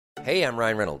Hey, I'm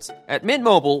Ryan Reynolds. At Mint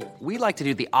Mobile, we like to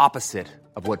do the opposite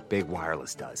of what Big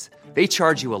Wireless does. They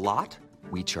charge you a lot,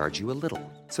 we charge you a little.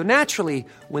 So naturally,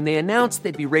 when they announced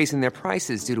they'd be raising their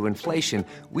prices due to inflation,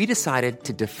 we decided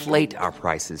to deflate our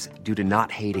prices due to not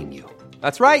hating you.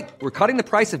 That's right. We're cutting the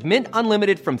price of Mint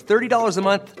Unlimited from $30 a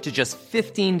month to just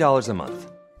 $15 a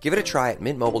month. Give it a try at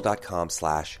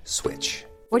mintmobile.com/switch.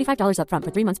 $45 up front for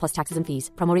 3 months plus taxes and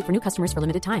fees. Promo rate for new customers for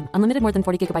limited time. Unlimited more than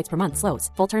 40 gigabytes per month. Slows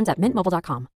full terms at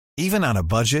mintmobile.com. Even on a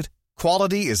budget,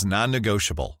 quality is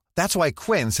non-negotiable. That's why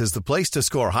Quince is the place to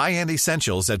score high-end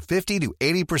essentials at 50 to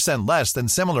 80% less than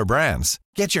similar brands.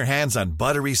 Get your hands on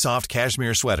buttery soft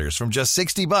cashmere sweaters from just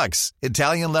 $60,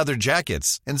 Italian leather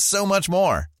jackets, and so much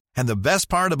more. And the best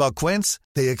part about Quince,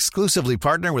 they exclusively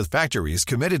partner with factories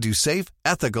committed to safe,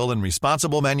 ethical, and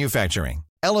responsible manufacturing.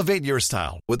 Elevate your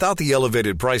style without the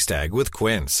elevated price tag with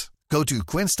Quince. Go to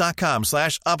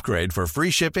quince.com/upgrade for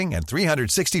free shipping and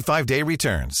 365-day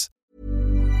returns.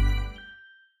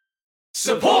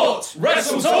 Support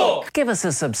Wrestle Talk! Give us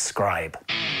a subscribe.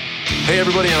 Hey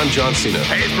everybody, I'm John Cena.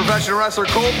 Hey, it's professional wrestler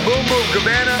Colt Boom Boom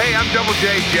Cabana. Hey, I'm Double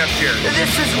J, Jeff Jarrett.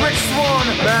 This is Rich Swann.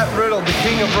 Matt Riddle, the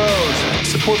King of Bros.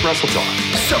 Support Wrestle Talk.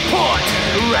 Support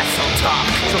Wrestle Talk.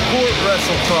 Support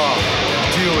Wrestle Talk.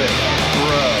 Do it,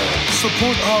 bro.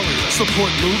 Support Ollie. Support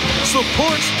Luke.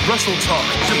 Support Wrestle Talk.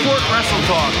 Support Wrestle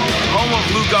Talk. Home of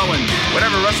Luke Owen.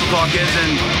 Whatever Wrestle Talk is,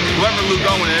 and whoever Luke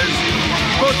Owen is,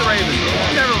 quote the Raven.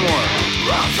 Nevermore.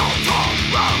 Wrestle Talk.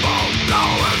 Rambo. Now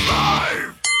is live.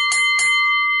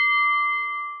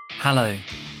 Hello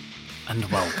and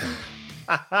welcome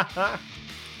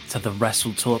to the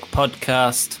Wrestle Talk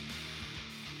podcast.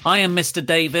 I am Mr.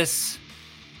 Davis,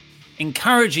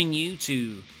 encouraging you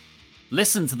to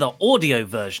listen to the audio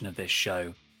version of this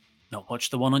show, not watch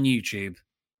the one on YouTube.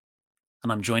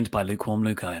 And I'm joined by Lukewarm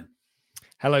Luke Owen.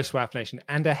 Hello, Swaff Nation,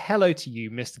 and a hello to you,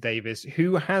 Mr. Davis,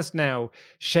 who has now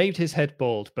shaved his head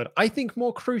bald, but I think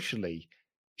more crucially,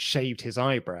 shaved his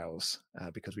eyebrows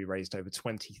because we raised over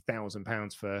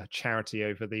 £20,000 for charity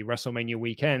over the WrestleMania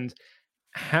weekend.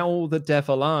 How the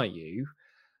devil are you?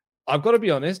 I've got to be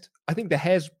honest, I think the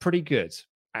hair's pretty good,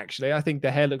 actually. I think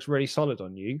the hair looks really solid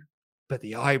on you. But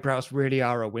the eyebrows really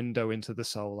are a window into the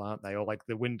soul, aren't they? Or like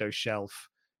the window shelf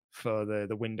for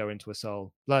the window into a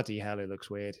soul. Bloody hell, it looks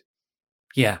weird.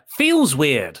 Yeah, feels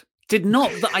weird. Did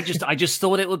not. I just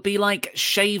thought it would be like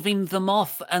shaving them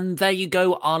off, and there you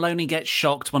go. I'll only get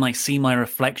shocked when I see my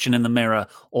reflection in the mirror.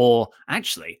 Or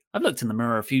actually, I've looked in the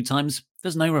mirror a few times.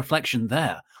 There's no reflection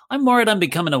there. I'm worried I'm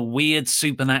becoming a weird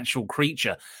supernatural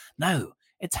creature. No,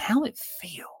 it's how it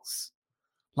feels.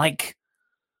 Like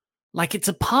it's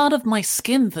a part of my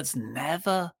skin that's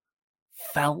never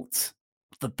felt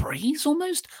the breeze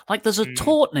almost. Like there's a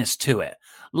tautness to it.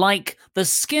 Like the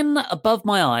skin above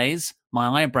my eyes,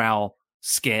 my eyebrow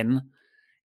skin,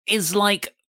 is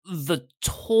like the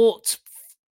taut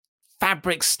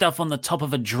fabric stuff on the top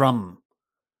of a drum.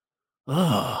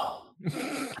 Ugh.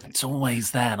 It's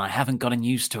always there and I haven't gotten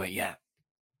used to it yet.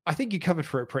 I think you covered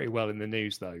for it pretty well in the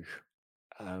news though,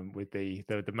 with the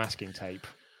masking tape.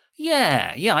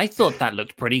 Yeah, I thought that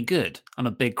looked pretty good. I'm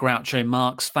a big Groucho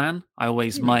Marx fan. I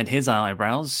always mind his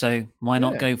eyebrows, so why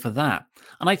not go for that?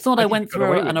 And I thought I went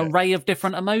through an array of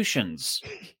different emotions.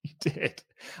 You did.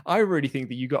 I really think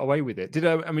that you got away with it. Did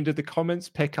the comments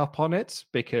pick up on it?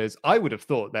 Because I would have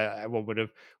thought that everyone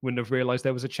wouldn't have realized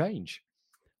there was a change.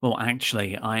 Well,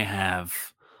 actually, I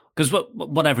have, because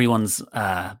what everyone's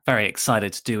very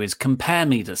excited to do is compare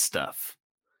me to stuff,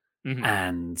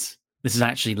 and this has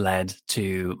actually led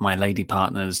to my lady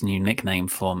partner's new nickname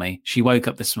for me. She woke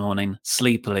up this morning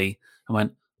sleepily and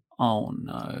went, "Oh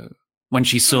no," when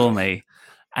she saw me.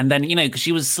 And then, because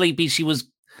she was sleepy, she was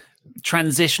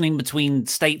transitioning between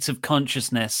states of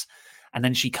consciousness. And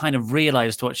then she kind of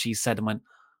realized what she said and went,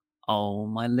 "Oh,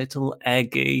 my little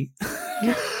Eggy."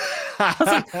 I was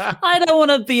like, I don't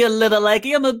want to be a little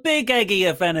Eggy. I'm a big Eggy,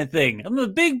 if anything. I'm a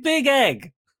big, big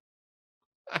egg.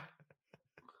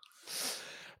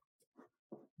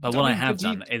 But what I have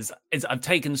done is I've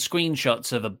taken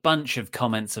screenshots of a bunch of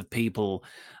comments of people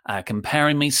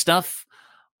comparing me stuff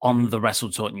on the Wrestle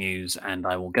Talk News, and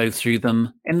I will go through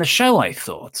them in the show, I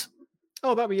thought.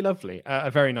 Oh, that'd be lovely.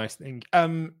 A very nice thing.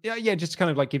 Yeah, just to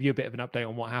kind of like give you a bit of an update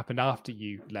on what happened after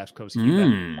you left, because you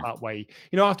left that way.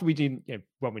 After we do,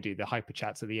 when we do the hyper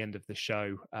chats at the end of the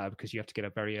show, because you have to get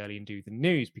up very early and do the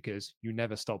news because you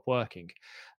never stop working.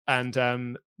 And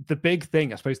the big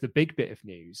thing, I suppose, the big bit of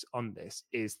news on this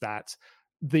is that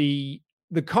the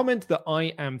comment that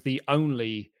I am the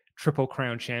only Triple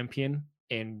Crown champion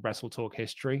in Wrestle Talk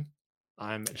history.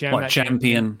 I'm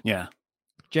champion. Yeah.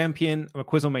 champion. I'm a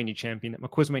Quizlemania champion. I'm a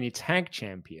Quizlemania tag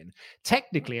champion.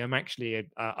 Technically, I'm actually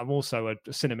I'm also a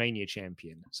Cinemania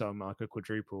champion. So I'm like a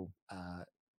quadruple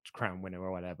crown winner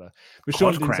or whatever. But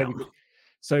Sean didn't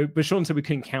say but Sean said we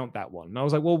couldn't count that one. And I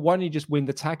was like, well, why don't you just win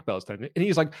the tag belts then? And he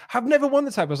was like, I've never won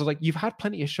the tag belts. I was like, you've had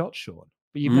plenty of shots, Sean,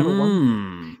 but you've never won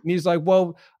them. And he's like,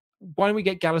 well, why don't we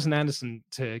get Gallows and Anderson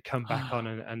to come back on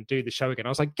and do the show again? I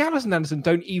was like, Gallows and Anderson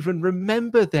don't even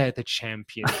remember they're the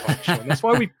champion. That's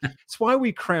why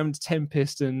we crowned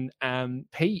Tempest and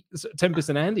Tempest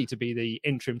and Andy to be the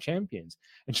interim champions.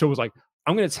 And Sean was like,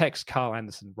 I'm going to text Carl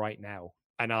Anderson right now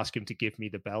and ask him to give me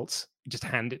the belts. Just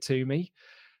hand it to me.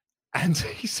 And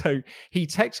so he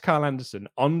texts Carl Anderson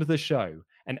on the show,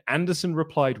 and Anderson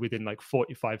replied within like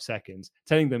 45 seconds,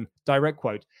 telling them, direct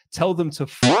quote, tell them to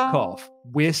fuck off.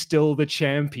 We're still the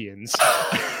champions.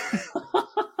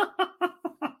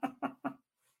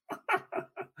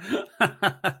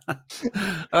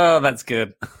 Oh, that's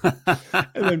good.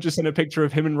 And then just sent a picture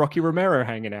of him and Rocky Romero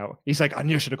hanging out. He's like, I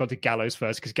knew I should have gone to Gallows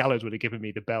first because Gallows would have given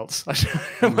me the belts.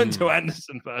 I went to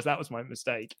Anderson first. That was my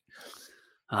mistake.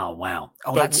 Oh, wow.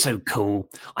 Oh, that's so cool.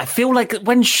 I feel like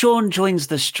when Sean joins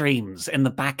the streams in the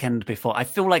back end before, I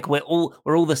feel like we're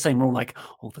all the same. We're all like,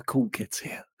 oh, the cool kid's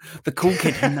here. The cool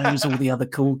kid who knows all the other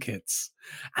cool kids.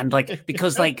 And like,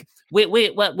 because like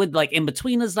we're like in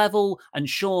betweeners level, and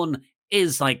Sean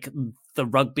is like the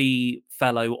rugby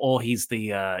fellow, or he's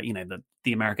the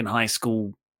the American high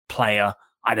school player.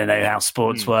 I don't know how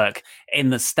sports work in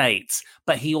the States,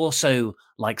 but he also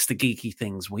likes the geeky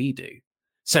things we do.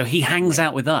 So he hangs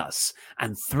out with us,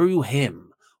 and through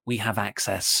him, we have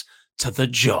access to the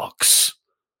jocks.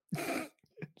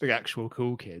 The actual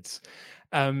cool kids.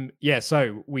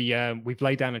 So we've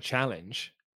laid down a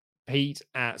challenge. Pete,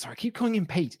 I keep calling him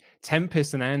Pete,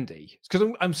 Tempest and Andy. Because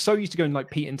I'm so used to going like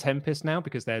Pete and Tempest now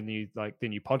because they're the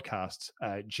new podcast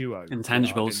duo.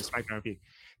 Intangibles.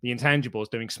 The Intangibles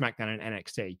doing SmackDown and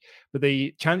NXT. But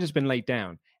the challenge has been laid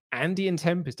down. Andy and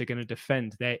Tempest are going to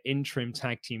defend their interim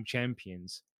tag team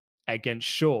champions against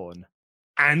Sean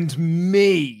and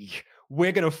me.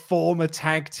 We're going to form a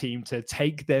tag team to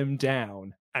take them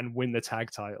down and win the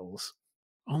tag titles.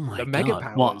 Oh my God. Mega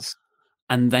powers. What?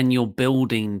 And then you're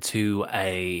building to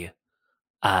a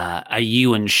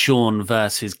you and Sean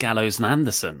versus Gallows and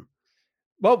Anderson.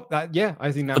 Well, I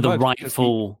think that for the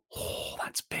rightful.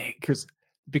 That's big.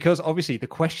 Because obviously the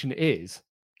question is,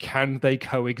 can they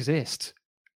coexist?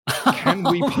 Can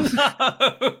we?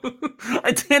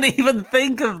 I didn't even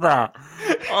think of that.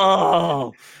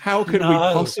 Oh, how could we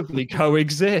possibly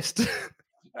coexist?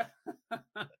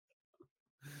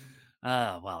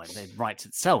 Well, it writes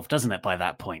itself, doesn't it? By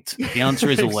that point, the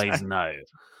answer is always no.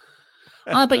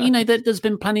 But there's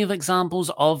been plenty of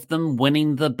examples of them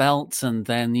winning the belts and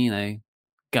then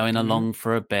going along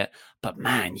for a bit. But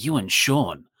man, you and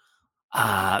Sean,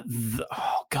 oh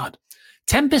God.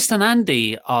 Tempest and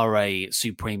Andy are a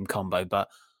supreme combo, but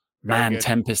man,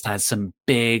 Tempest has some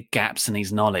big gaps in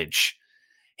his knowledge.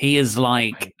 He is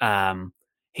like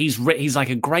he's like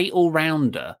a great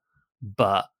all-rounder,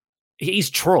 but he's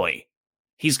Troy.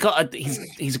 He's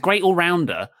a great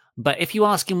all-rounder, but if you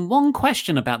ask him one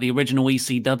question about the original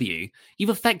ECW, you've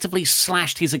effectively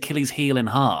slashed his Achilles heel in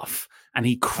half, and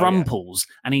he crumples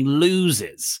and he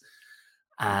loses.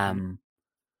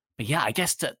 But yeah, I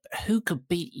guess who could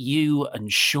beat you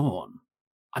and Sean?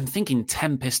 I'm thinking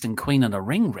Tempest and Queen of the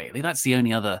Ring, really. That's the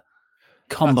only other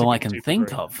combo I can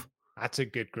think of. That's a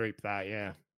good group,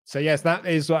 yeah. So yes, that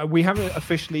is, we haven't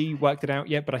officially worked it out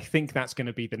yet, but I think that's going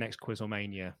to be the next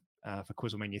Quizlemania for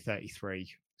Quizlemania 33.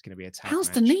 It's going to be a tag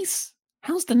match.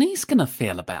 How's Denise going to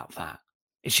feel about that?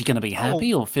 Is she going to be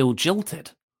happy or feel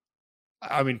jilted?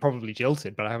 I mean, probably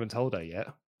jilted, but I haven't told her yet.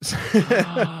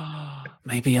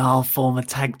 Maybe I'll form a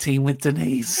tag team with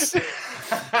Denise.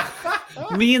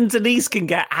 Me and Denise can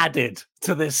get added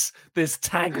to this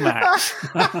tag match.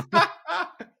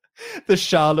 The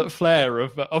Charlotte Flair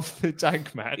of the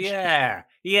tag match. Yeah,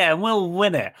 and we'll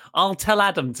win it. I'll tell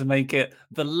Adam to make it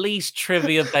the least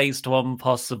trivia-based one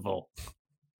possible.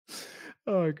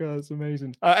 Oh my God, it's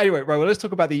amazing. Anyway, right, well, let's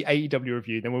talk about the AEW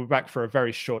review. Then we'll be back for a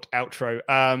very short outro.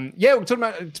 We're talking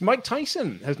about Mike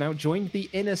Tyson has now joined the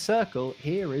Inner Circle.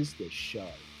 Here is the show.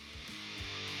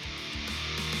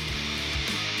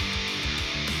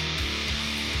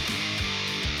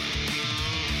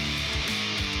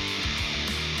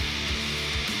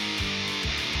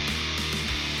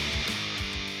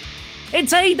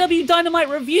 It's AEW Dynamite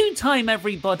review time,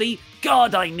 everybody.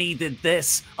 God, I needed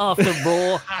this. After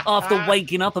Raw, after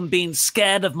waking up and being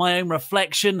scared of my own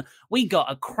reflection, we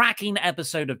got a cracking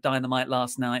episode of Dynamite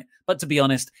last night. But to be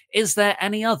honest, is there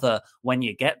any other when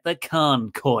you get the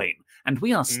Khan coin? And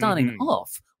we are starting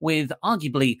off with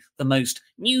arguably the most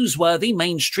newsworthy,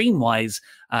 mainstream-wise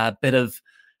bit of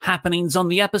happenings on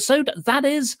the episode. That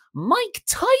is Mike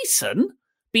Tyson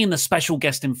being the special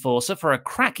guest enforcer for a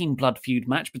cracking blood feud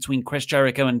match between Chris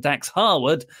Jericho and Dax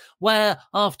Harwood, where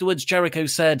afterwards Jericho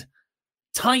said,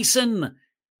 Tyson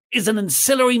is an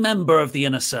ancillary member of the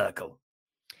Inner Circle.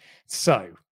 So,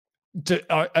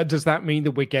 does that mean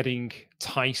that we're getting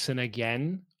Tyson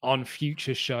again on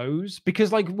future shows?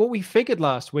 Because like what we figured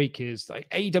last week is like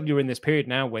AEW are in this period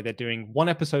now where they're doing one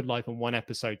episode live and one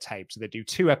episode tape. So they do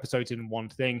 2 episodes in one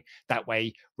thing. That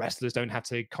way wrestlers don't have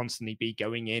to constantly be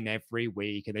going in every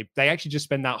week. And they actually just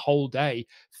spend that whole day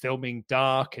filming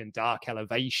Dark and Dark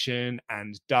Elevation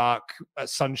and Dark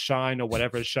Sunshine or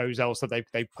whatever shows else that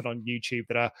they put on YouTube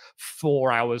that are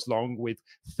 4 hours long with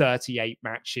 38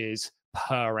 matches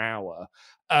per hour.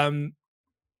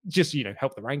 Just,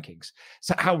 help the rankings.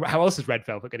 So how else is Red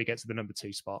Velvet going to get to the number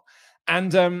 2 spot?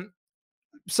 And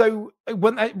so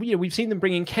when we've seen them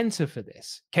bring in Kenta for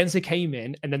this. Kenta came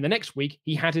in, and then the next week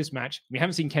he had his match. We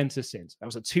haven't seen Kenta since. That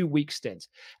was a 2-week stint.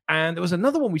 And there was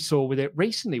another one we saw with it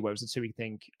recently where it was a 2-week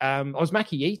thing.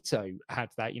 Maki Ito had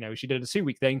that. She did a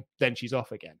 2-week thing, then she's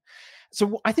off again.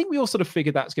 So I think we all sort of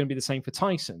figured that's going to be the same for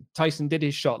Tyson. Tyson did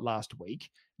his shot last week,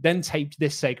 then taped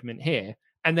this segment here.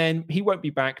 And then he won't be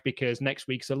back because next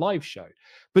week's a live show.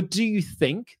 But do you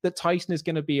think that Tyson is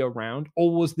going to be around?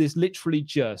 Or was this literally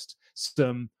just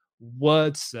some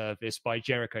word service by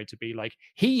Jericho to be like,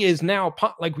 he is now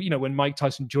part, like, when Mike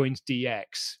Tyson joins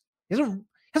DX, he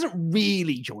hasn't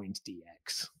really joined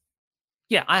DX.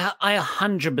 Yeah, I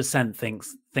 100%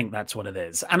 think that's what it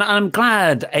is. And I'm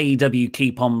glad AEW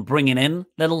keep on bringing in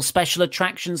little special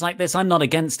attractions like this. I'm not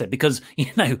against it because,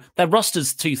 their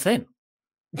roster's too thin.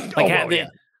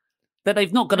 That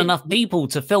they've not got enough people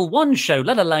to fill one show,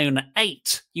 let alone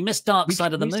 8. You missed Dark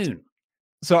Side of the Moon.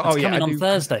 So, coming on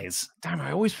Thursdays. Damn,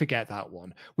 I always forget that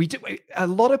one. We do. A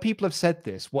lot of people have said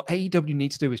this. What AEW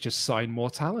needs to do is just sign more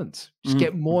talent, just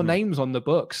get more names on the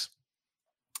books.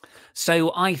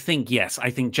 So I think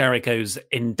Jericho's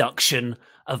induction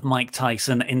of Mike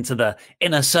Tyson into the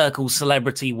Inner Circle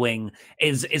celebrity wing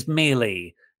is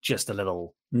merely just a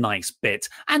little nice bit,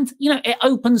 and it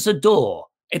opens a door.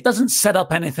 It doesn't set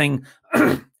up anything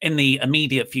in the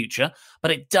immediate future,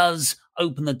 but it does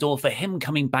open the door for him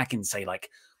coming back in, say, like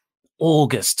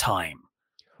August time,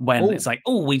 when it's like,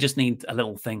 we just need a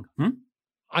little thing.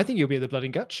 I think he'll be at the Blood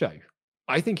and Guts show.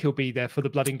 I think he'll be there for the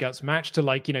Blood and Guts match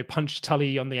to punch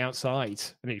Tully on the outside.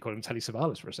 I need to call him Tully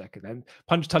Savalas for a second. Then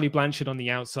punch Tully Blanchard on the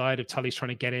outside if Tully's trying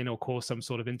to get in or cause some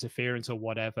sort of interference or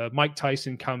whatever. Mike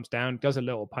Tyson comes down, does a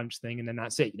little punch thing, and then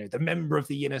that's it. The member of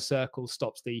the Inner Circle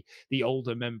stops the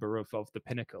older member of the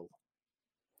Pinnacle.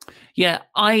 Yeah,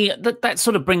 that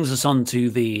sort of brings us on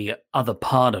to the other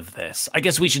part of this. I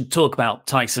guess we should talk about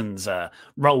Tyson's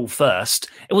role first.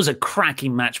 It was a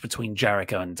cracking match between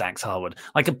Jericho and Dax Harwood.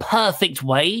 Like a perfect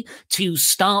way to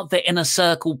start the Inner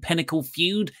Circle Pinnacle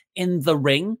feud in the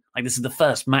ring. Like this is the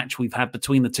first match we've had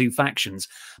between the two factions.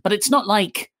 But it's not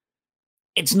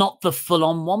the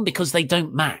full-on one because they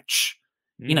don't match.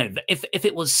 If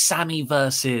it was Sammy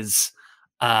versus...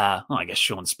 I guess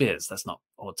Sean Spears. That's not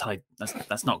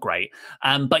great.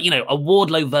 But a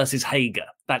Wardlow versus Hager.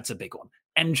 That's a big one.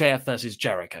 MJF versus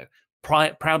Jericho.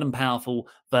 Proud and Powerful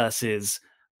versus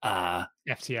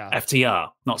FTR.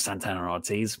 Not Santana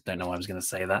Ortiz. Don't know why I was going to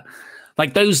say that.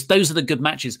 Like those are the good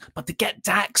matches. But to get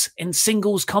Dax in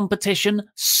singles competition,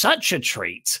 such a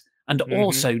treat. And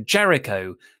also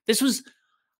Jericho. This was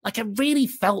like I really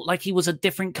felt like he was a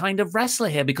different kind of wrestler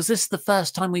here because this is the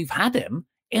first time we've had him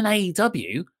in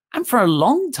AEW, and for a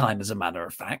long time, as a matter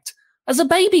of fact, as a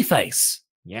babyface.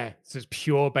 Yeah, this is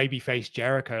pure babyface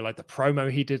Jericho. Like the promo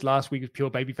he did last week was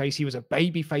pure babyface. He was a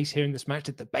babyface here in this match,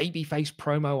 did the babyface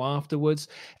promo afterwards.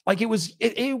 Like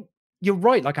you're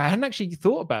right. Like I hadn't actually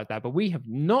thought about that, but we have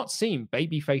not seen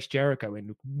babyface Jericho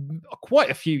in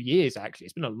quite a few years, actually.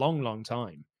 It's been a long, long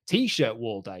time. T-shirt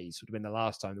wall days would have been the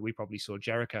last time that we probably saw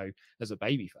Jericho as a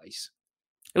babyface.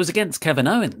 It was against Kevin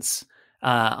Owens.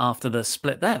 After the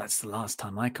split there. That's the last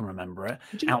time I can remember it.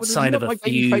 Outside of a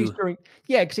few...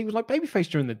 because he was like babyface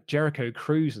during the Jericho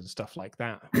Cruise and stuff like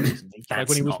that. That's like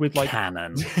when he was with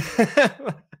canon.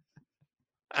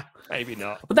 Maybe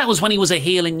not. But that was when he was a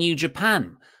heel in New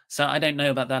Japan. So I don't know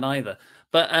about that either.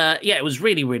 But it was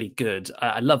really, really good.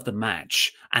 I love the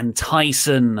match. And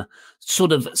Tyson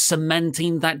sort of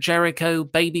cementing that Jericho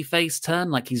babyface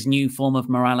turn, like his new form of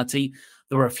morality.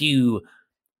 There were a few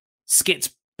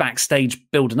skits backstage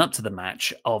building up to the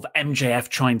match of MJF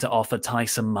trying to offer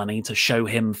Tyson money to show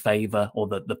him favor or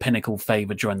the Pinnacle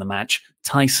favor during the match.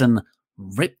 Tyson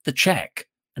ripped the check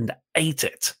and ate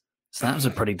it So that was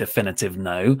a pretty definitive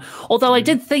no. Although I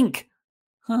did think,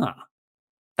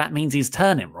 that means he's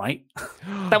turning, right?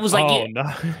 That was like, oh, no.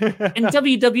 in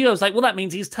WWE, I was like, well, that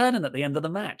means he's turning at the end of the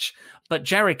match. But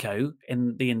Jericho,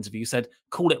 in the interview, said,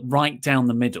 call it right down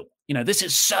the middle. You know, this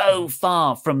is so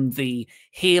far from the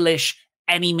heelish,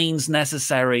 any means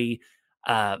necessary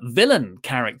villain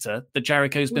character that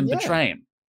Jericho's been portraying.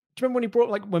 Do you remember when he brought,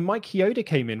 like, when Mike Chioda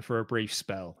came in for a brief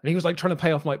spell and he was like trying to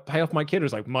pay off Mike Chioda? It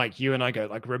was like, Mike, you and I go,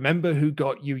 like, remember who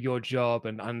got you your job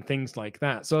and things like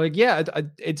that. So, like, yeah,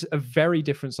 it's a very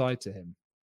different side to him.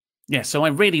 Yeah, so I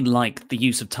really like the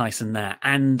use of Tyson there.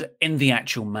 And in the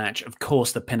actual match, of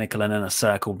course, the Pinnacle and Inner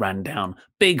Circle ran down.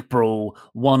 Big brawl,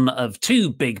 one of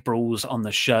two big brawls on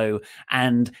the show.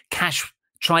 And Cash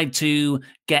tried to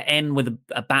get in with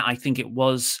a bat, I think it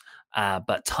was,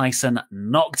 but Tyson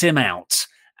knocked him out.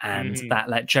 And that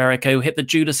let Jericho hit the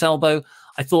Judas elbow.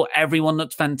 I thought everyone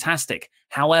looked fantastic.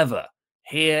 However,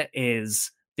 here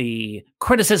is the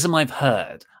criticism I've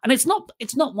heard. And it's not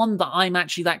one that I'm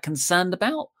actually that concerned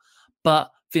about,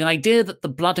 but the idea that the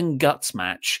Blood and Guts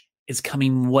match is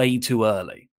coming way too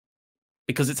early.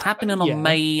 Because it's happening on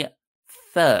May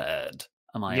 3rd.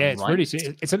 Am I right? It's really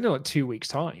soon. It's only like 2 weeks'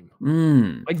 time.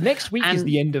 Like next week is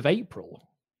the end of April.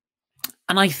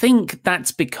 And I think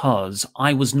that's because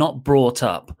I was not brought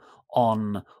up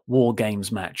on War Games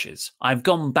matches. I've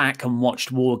gone back and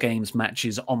watched War Games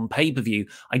matches on pay-per-view.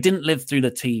 I didn't live through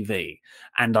the TV,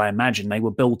 and I imagine they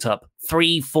were built up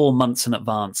 3-4 months in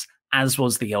advance, as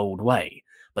was the old way.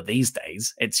 But these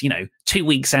days, it's, 2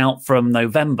 weeks out from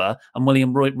November, and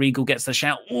William Regal gets the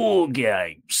shout, War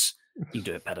Games. You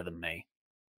do it better than me.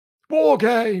 War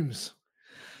Games!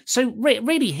 So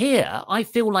really here, I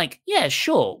feel like, yeah,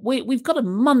 sure, we've got a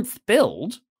month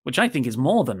build, which I think is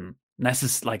more than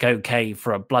okay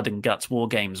for a Blood and Guts War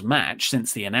Games match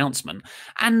since the announcement.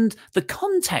 And the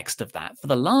context of that for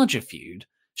the larger feud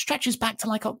stretches back to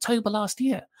like October last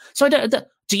year. So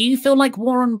do you feel like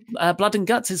War and Blood and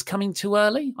Guts is coming too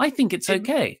early? I think it's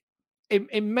okay.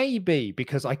 It may be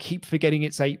because I keep forgetting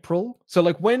it's April. So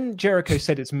like when Jericho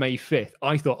said it's May 5th,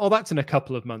 I thought, oh, that's in a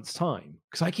couple of months' time.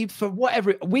 Because I keep, for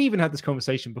whatever, we even had this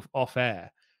conversation off air.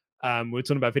 We were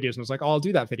talking about videos and I was like, oh, I'll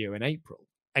do that video in April.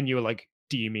 And you were like,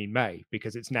 do you mean May?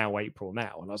 Because it's now April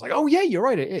now. And I was like, oh yeah, you're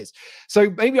right, it is. So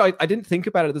maybe I didn't think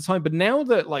about it at the time, but now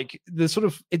that like the sort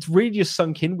of, it's really just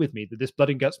sunk in with me that this Blood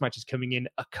and Guts match is coming in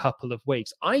a couple of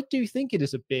weeks. I do think it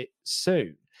is a bit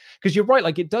soon. Because you're right,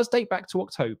 like it does date back to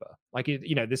October. Like,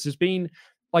 this has been,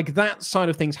 like that side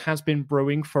of things has been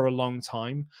brewing for a long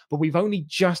time, but we've only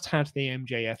just had the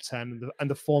MJF turn and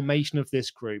the formation of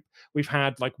this group. We've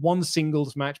had like one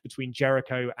singles match between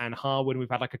Jericho and Harwood.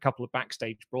 We've had like a couple of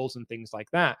backstage brawls and things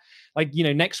like that. Like,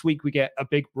 next week we get a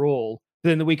big brawl, but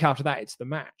then the week after that, it's the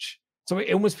match. So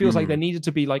it almost feels like there needed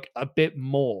to be like a bit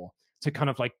more to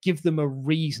kind of like give them a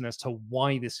reason as to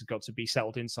why this has got to be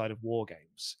settled inside of War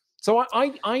Games. So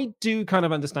I do kind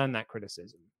of understand that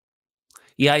criticism.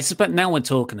 Yeah, but now we're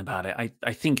talking about it.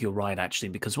 I think you're right, actually,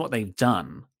 because what they've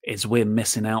done is we're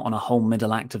missing out on a whole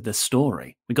middle act of this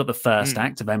story. We got the first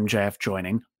act of MJF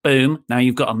joining. Boom. Now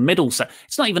you've got a middle set.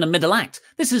 It's not even a middle act.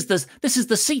 This is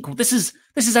the sequel. This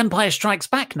is Empire Strikes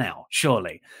Back now,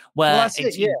 surely. Where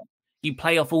you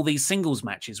play off all these singles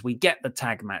matches. We get the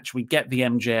tag match. We get the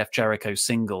MJF Jericho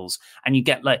singles, and you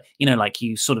get like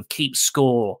you sort of keep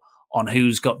score on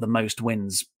who's got the most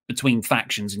wins between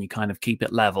factions, and you kind of keep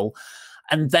it level.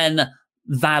 And then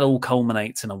that all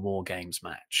culminates in a War Games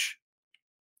match.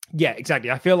 Yeah, exactly.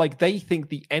 I feel like they think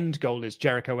the end goal is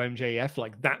Jericho MJF.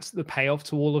 Like that's the payoff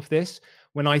to all of this.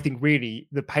 When I think really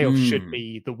the payoff should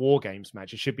be the War Games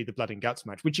match. It should be the Blood and Guts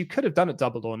match, which you could have done at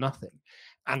Double or Nothing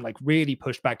and like really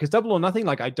pushed back. Because Double or Nothing,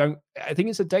 like I think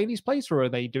it's a Daily's Place, or are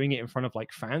they doing it in front of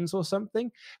like fans or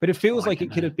something? But it feels like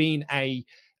it could have been a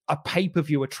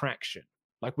pay-per-view attraction.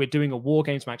 Like we're doing a War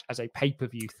Games match as a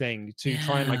pay-per-view thing to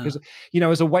try and like, because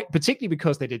as a way, particularly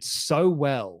because they did so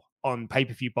well on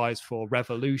pay-per-view buys for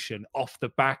Revolution off the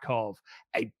back of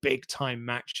a big-time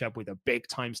matchup with a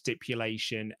big-time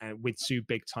stipulation and with two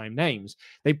big-time names.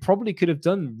 They probably could have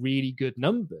done really good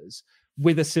numbers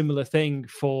with a similar thing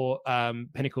for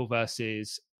Pinnacle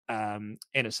versus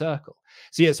Inner Circle.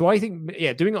 So I think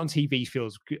doing it on TV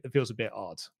feels a bit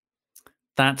odd.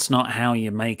 That's not how you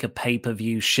make a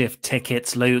pay-per-view shift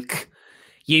tickets, Luke.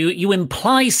 You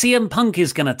imply CM Punk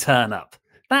is going to turn up.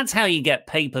 That's how you get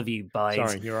pay-per-view buys.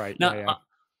 Sorry, you're right. No,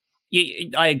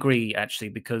 I agree, actually,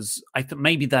 because I think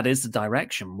maybe that is the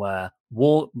direction where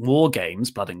War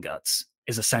Games, Blood and Guts,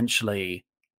 is essentially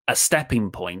a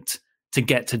stepping point to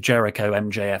get to Jericho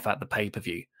MJF at the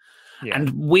pay-per-view. Yeah.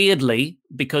 And weirdly,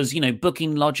 because,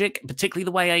 booking logic, particularly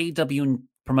the way AEW and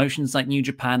promotions like New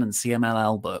Japan and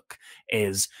CMLL book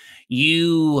is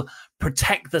you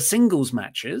protect the singles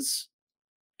matches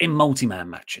in multi-man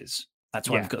matches. That's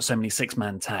why we've got so many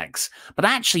 6-man tags. But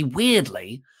actually,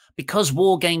 weirdly, because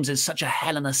War Games is such a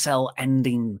Hell in a Cell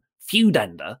ending feud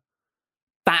ender,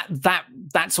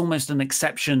 that's almost an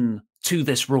exception to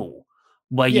this rule,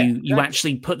 where you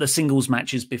actually put the singles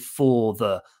matches before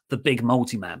the big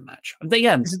multi-man match.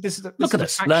 Look at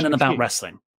us learning about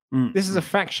wrestling. This is a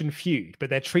faction feud, but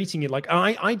they're treating it like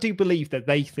I do believe that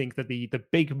they think that the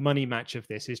big money match of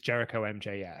this is Jericho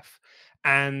MJF.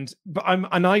 But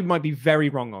I might be very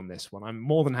wrong on this one. I'm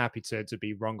more than happy to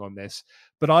be wrong on this,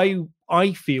 but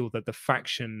I feel that the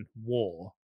faction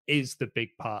war is the big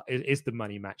part, is the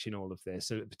money match in all of this,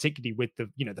 so particularly with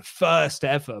the first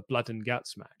ever Blood and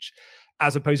Guts match,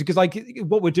 as opposed to, because like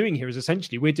what we're doing here is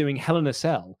essentially we're doing Hell in a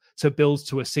Cell to build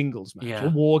to a singles match, or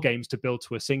War Games to build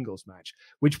to a singles match,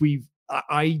 which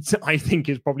I think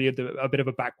is probably a bit of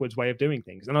a backwards way of doing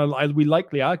things, and we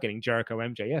likely are getting Jericho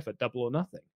MJF at Double or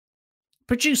Nothing.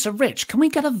 Producer Rich, can we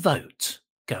get a vote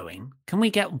going? Can we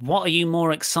get what are you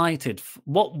more excited for?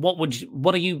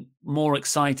 What are you more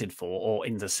excited for or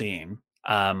into seeing?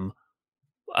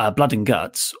 Blood and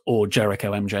Guts or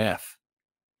Jericho MJF?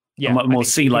 Yeah, and we'll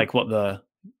see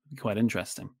quite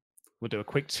interesting. We'll do a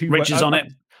quick 2. Rich is on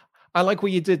it. I like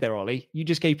what you did there, Ollie. You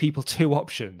just gave people 2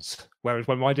 options, whereas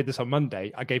when I did this on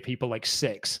Monday, I gave people like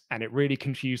 6, and it really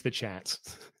confused the chat.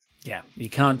 Yeah, you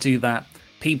can't do that.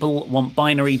 People want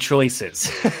binary choices.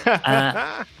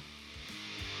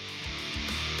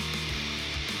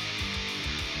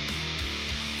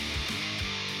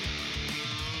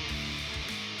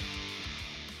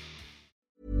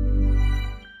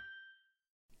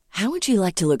 How would you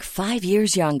like to look 5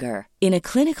 years younger? In a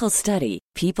clinical study,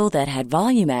 people that had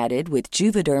volume added with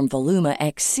Juvederm Voluma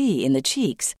XC in the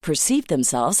cheeks perceived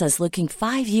themselves as looking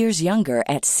 5 years younger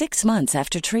at 6 months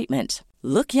after treatment.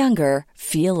 Look younger,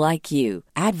 feel like you.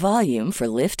 Add volume for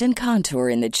lift and contour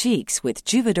in the cheeks with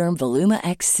Juvederm Voluma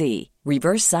XC.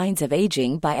 Reverse signs of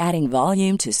aging by adding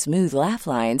volume to smooth laugh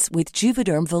lines with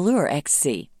Juvederm Volure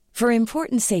XC. For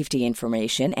important safety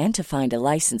information and to find a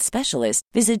licensed specialist,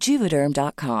 visit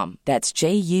Juvederm.com. That's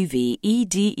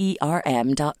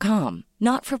JUVEDERM.com.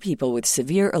 Not for people with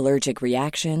severe allergic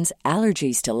reactions,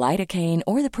 allergies to lidocaine,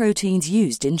 or the proteins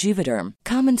used in Juvederm.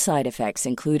 Common side effects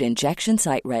include injection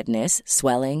site redness,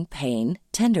 swelling, pain,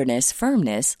 tenderness,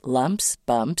 firmness, lumps,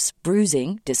 bumps,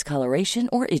 bruising, discoloration,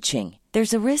 or itching.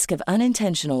 There's a risk of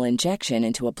unintentional injection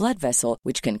into a blood vessel,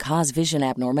 which can cause vision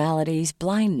abnormalities,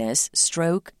 blindness,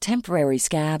 stroke, temporary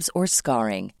scabs, or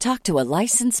scarring. Talk to a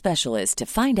licensed specialist to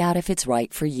find out if it's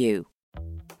right for you.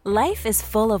 Life is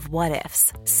full of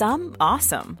what-ifs. Some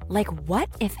awesome, like what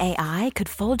if AI could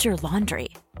fold your laundry?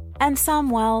 And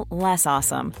some, well, less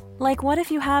awesome, like what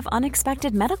if you have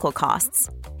unexpected medical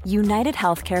costs? United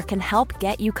Healthcare can help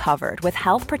get you covered with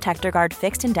Health Protector Guard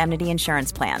fixed indemnity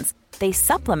insurance plans. They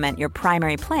supplement your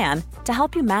primary plan to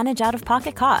help you manage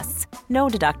out-of-pocket costs. No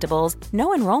deductibles,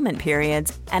 no enrollment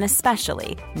periods, and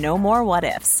especially no more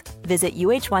what-ifs. Visit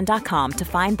UH1.com to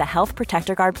find the Health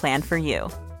Protector Guard plan for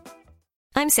you.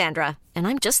 I'm Sandra, and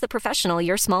I'm just the professional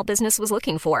your small business was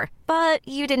looking for. But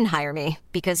you didn't hire me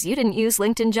because you didn't use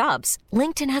LinkedIn Jobs.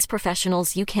 LinkedIn has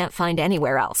professionals you can't find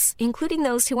anywhere else, including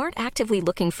those who aren't actively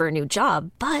looking for a new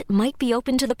job, but might be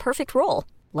open to the perfect role,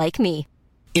 like me.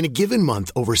 In a given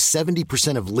month, over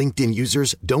 70% of LinkedIn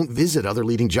users don't visit other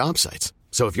leading job sites.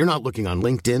 So if you're not looking on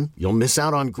LinkedIn, you'll miss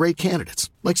out on great candidates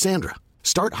like Sandra.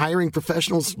 Start hiring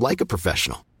professionals like a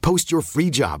professional. Post your free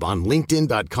job on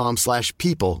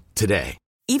linkedin.com/people today.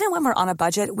 Even when we're on a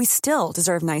budget, we still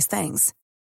deserve nice things.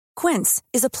 Quince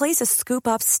is a place to scoop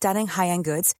up stunning high-end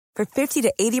goods for 50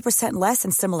 to 80% less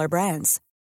than similar brands.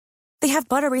 They have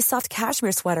buttery soft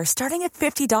cashmere sweaters starting at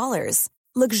 $50,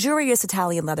 luxurious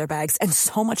Italian leather bags, and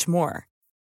so much more.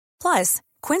 Plus,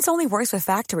 Quince only works with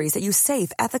factories that use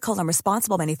safe, ethical, and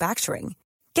responsible manufacturing.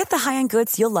 Get the high-end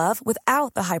goods you'll love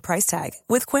without the high price tag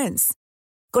with Quince.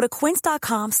 Go to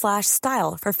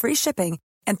quince.com/style for free shipping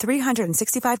and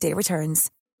 365-day returns.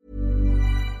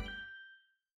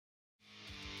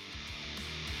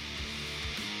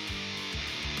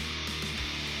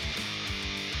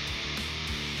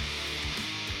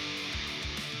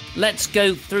 Let's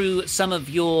go through some of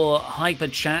your hyper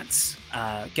chats.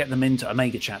 Get them into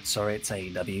Omega Chat. Sorry, it's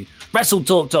AEW.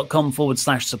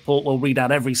 WrestleTalk.com/support. We'll read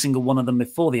out every single one of them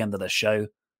before the end of the show.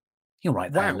 You're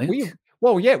right there, Luke.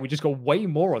 We just got way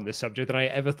more on this subject than I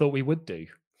ever thought we would do.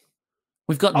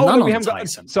 We've got none on we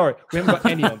Tyson. haven't got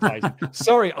any on Tyson.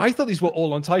 Sorry, I thought these were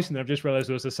all on Tyson. I've just realized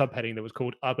there was a subheading that was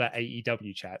called Other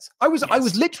AEW Chats. I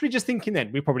was literally just thinking then,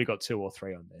 we probably got 2 or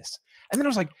 3 on this. And then I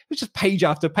was like, it was just page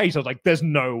after page. I was like, there's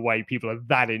no way people are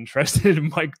that interested in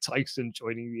Mike Tyson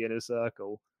joining the Inner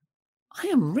Circle. I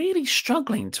am really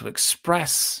struggling to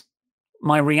express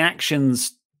my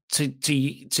reactions to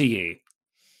you.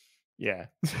 Yeah.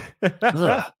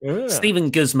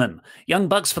 Stephen Guzman. Young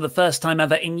Bucks for the first time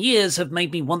ever in years have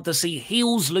made me want to see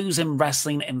heels lose in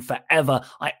wrestling in forever.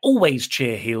 I always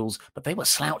cheer heels, but they were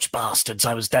slouch bastards.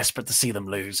 I was desperate to see them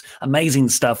lose. Amazing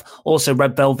stuff. Also,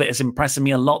 Red Velvet is impressing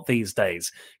me a lot these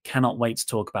days. Cannot wait to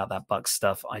talk about that Bucks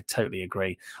stuff. I totally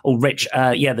agree. Oh, Rich,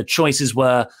 the choices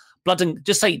were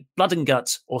just say blood and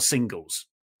guts or singles.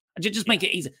 Just make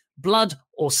it easy. Blood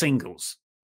or singles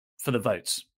for the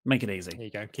votes. Make it easy. There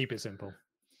you go. Keep it simple.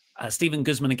 Stephen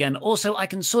Guzman again. Also, I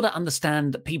can sort of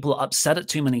understand people are upset at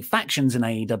too many factions in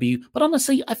AEW, but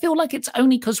honestly, I feel like it's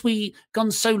only because we gone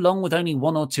so long with only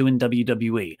 1 or 2 in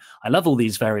WWE. I love all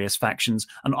these various factions,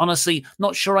 and honestly,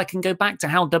 not sure I can go back to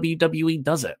how WWE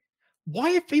does it. Why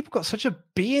have people got such a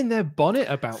bee in their bonnet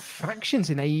about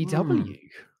factions in AEW?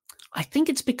 I think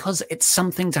it's because it's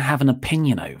something to have an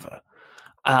opinion over.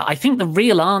 I think the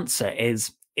real answer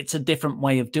is it's a different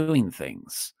way of doing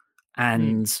things.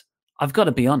 And I've got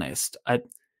to be honest,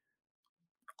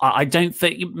 I don't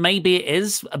think, maybe it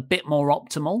is a bit more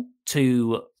optimal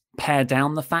to pare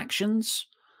down the factions,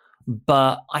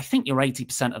 but I think you're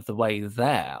 80% of the way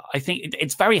there. I think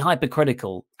it's very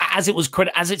hypercritical,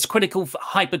 it's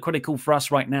hypercritical for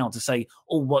us right now to say,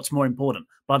 oh, what's more important,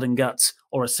 blood and guts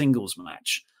or a singles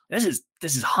match? This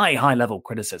is high level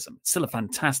criticism. It's still a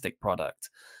fantastic product.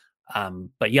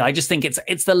 But yeah, I just think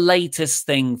it's the latest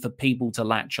thing for people to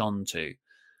latch on to,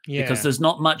 because there's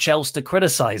not much else to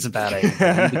criticize about it.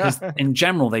 Because in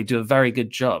general, they do a very good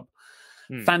job.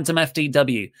 Phantom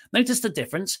FDW. Notice the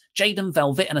difference. Jade and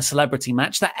Velvet in a celebrity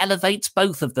match that elevates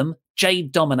both of them.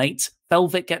 Jade dominates,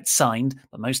 Velvet gets signed,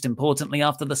 but most importantly,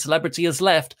 after the celebrity has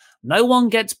left, no one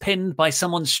gets pinned by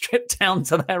someone stripped down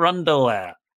to their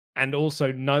underwear. And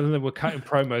also, none of them were cutting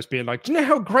promos being like, do you know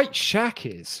how great Shaq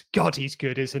is? God, he's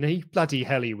good, isn't he? Bloody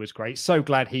hell, he was great. So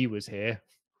glad he was here.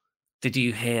 Did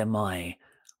you hear my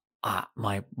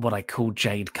what I call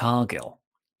Jade Cargill?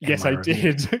 Yes, I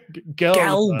review? did.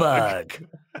 Gelberg.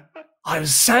 I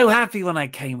was so happy when I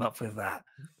came up with that.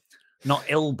 Not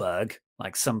Ilberg,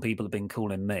 like some people have been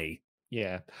calling me.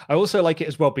 Yeah. I also like it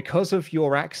as well because of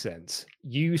your accent.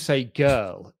 You say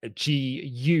girl,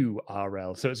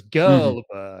 G-U-R-L. So it's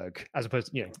Girlberg as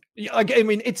opposed to, I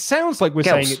mean, it sounds like we're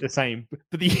saying it the same,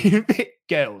 but the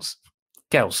girls.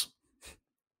 Girls.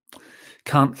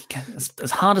 Can't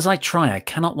as hard as I try, I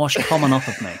cannot wash common off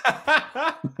of me.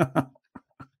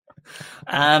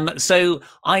 So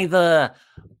either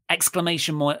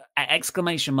exclamation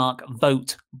mark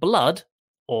vote blood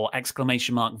or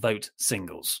exclamation mark vote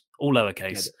singles, all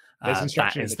lowercase.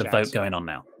 That is the vote going on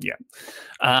now. Yeah.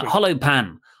 Hollow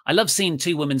Pan. I love seeing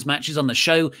 2 women's matches on the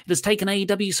show. It has taken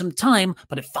AEW some time,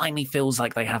 but it finally feels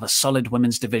like they have a solid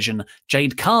women's division.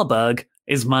 Jade Carberg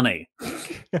is money.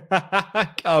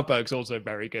 Carberg's also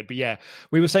very good. But yeah,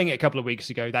 we were saying it a couple of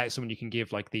weeks ago. That is someone you can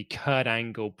give like the Kurt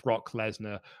Angle, Brock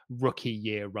Lesnar rookie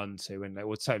year run to. And it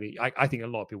will totally, I think a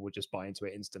lot of people would just buy into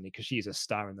it instantly because she's a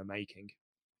star in the making.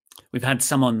 We've had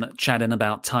someone chat in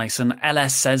about Tyson.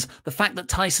 LS says, the fact that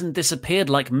Tyson disappeared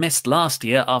like mist last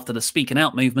year after the speaking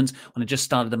out movement when it just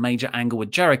started a major angle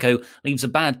with Jericho leaves a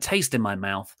bad taste in my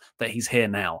mouth that he's here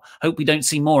now. Hope we don't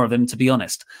see more of him, to be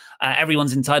honest.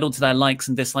 Everyone's entitled to their likes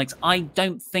and dislikes. I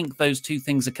don't think those two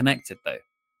things are connected, though.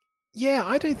 Yeah,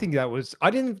 I didn't think that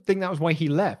was why he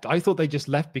left. I thought they just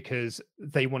left because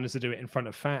they wanted to do it in front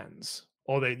of fans.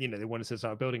 Or they wanted to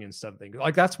start building and something.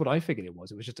 Like that's what I figured it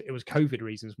was. It was COVID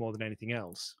reasons more than anything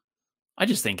else. I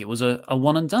just think it was a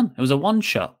one and done. It was a one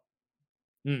shot.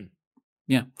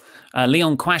 Yeah.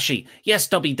 Leon Quashy. Yes,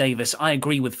 Dobby Davis. I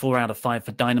agree with 4 out of 5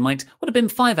 for Dynamite. Would have been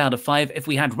 5 out of 5 if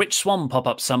we had Rich Swann pop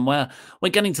up somewhere. We're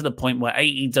getting to the point where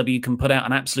AEW can put out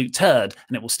an absolute turd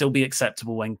and it will still be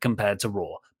acceptable when compared to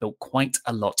Raw. Built quite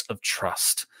a lot of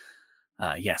trust.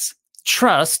 Yes.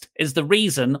 Trust is the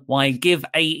reason why I give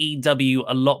AEW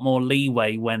a lot more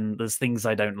leeway when there's things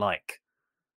I don't like,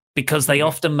 because they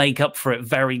often make up for it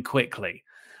very quickly.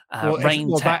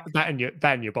 That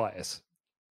and your bias.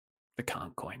 The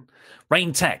can't coin.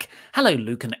 Rain Tech. Hello,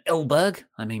 Luke and Ilberg.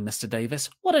 I mean, Mr. Davis.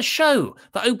 What a show.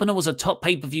 The opener was a top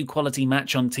pay-per-view quality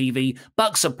match on TV.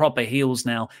 Bucks are proper heels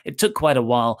now. It took quite a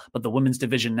while, but the women's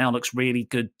division now looks really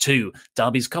good too.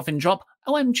 Darby's coffin drop.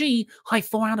 OMG. High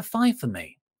 4 out of 5 for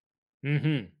me.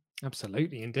 Mm-hmm.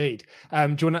 Absolutely, indeed.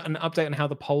 Do you want an update on how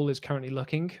the poll is currently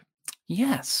looking?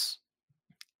 Yes.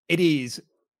 It is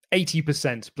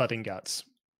 80% blood and guts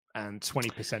and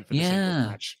 20% for the singles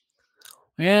match.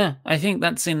 Yeah, I think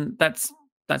that's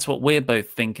what we're both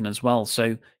thinking as well.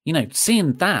 So,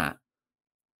 seeing that,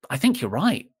 I think you're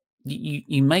right.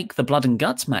 You make the blood and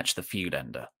guts match the feud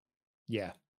ender.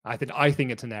 Yeah, I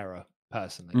think it's an error,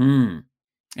 personally.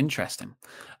 Interesting.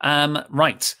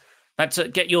 Right. That's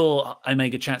get your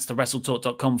Omega chats to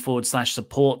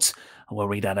wrestletalk.com/support. We'll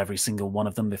read out every single one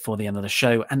of them before the end of the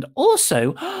show. And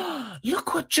also,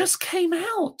 look what just came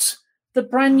out. The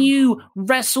brand new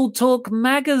Wrestle Talk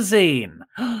magazine.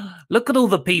 Look at all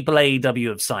the people AEW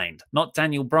have signed. Not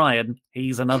Daniel Bryan.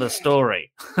 He's another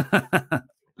story.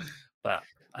 But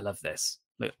I love this.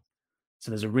 Look.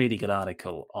 So there's a really good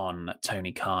article on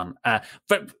Tony Khan.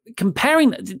 But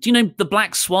comparing, do you know The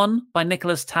Black Swan by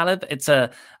Nicholas Taleb? It's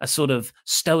a sort of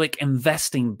stoic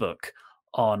investing book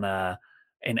on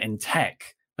in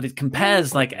tech, but it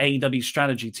compares like AEW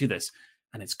strategy to this,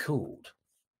 and it's called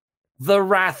The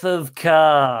Wrath of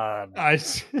Khan.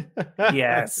 Nice.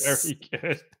 Yes. Very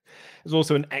good. There's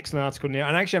also an excellent article in here,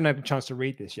 and actually I haven't had a chance to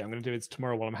read this yet. I'm going to do it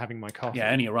tomorrow while I'm having my coffee.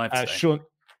 Yeah, only arrived today.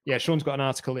 Sean's got an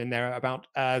article in there about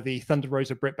the Thunder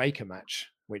Rosa Britt Baker match,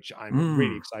 which I'm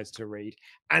really excited to read.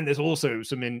 And there's also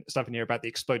some stuff in here about the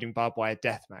exploding barbed wire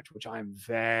death match, which I am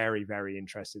very, very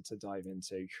interested to dive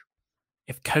into.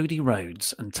 If Cody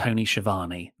Rhodes and Tony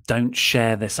Schiavone don't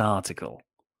share this article,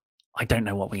 I don't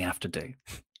know what we have to do.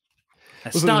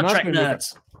 Star Trek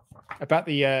nerds. About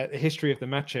the history of the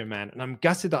Macho Man, and I'm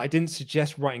gutted that I didn't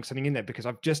suggest writing something in there because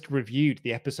I've just reviewed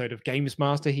the episode of Games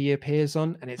Master he appears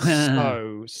on, and it's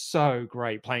so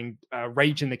great playing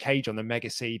Rage in the Cage on the Mega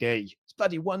CD. It's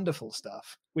bloody wonderful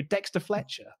stuff with Dexter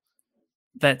Fletcher.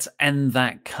 Let's end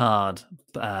that card,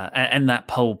 end that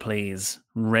poll, please,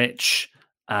 Rich.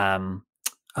 Oh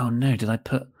no, did I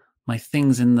put my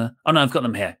things in the... Oh no, I've got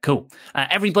them here. Cool.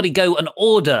 Everybody go and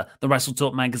order the Wrestle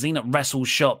Talk magazine at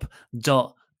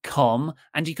wrestleshop.com.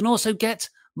 And you can also get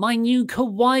my new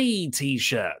Kawaii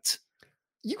t-shirt.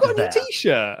 You got a new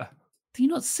t-shirt? Do you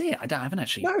not see it? I haven't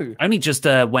actually. No. I only just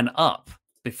went up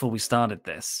before we started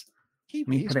this. Let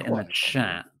me put it in the quite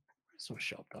chat.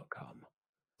 Wrestleshop.com.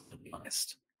 To be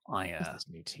honest, I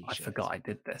forgot I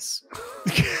did this.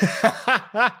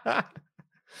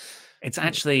 It's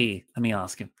actually, let me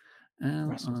ask him.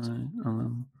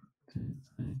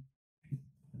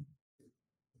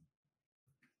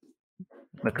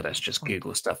 Look at us, just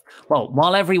Google stuff. Well,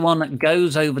 while everyone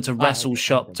goes over to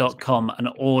wrestleshop.com and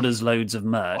orders loads of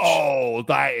merch. Oh,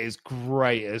 that is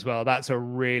great as well. That's a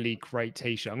really great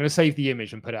t-shirt. I'm going to save the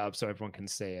image and put it up so everyone can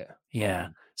see it. Yeah.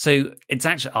 So it's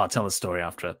actually, I'll tell the story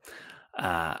after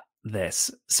this.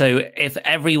 So if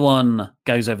everyone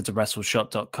goes over to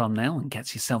wrestleshop.com now and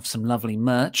gets yourself some lovely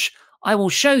merch, I will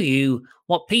show you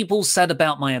what people said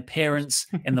about my appearance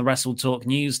in the Wrestle Talk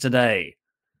news today.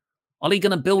 Ollie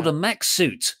going to build a mech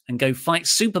suit and go fight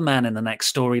Superman in the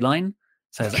next storyline,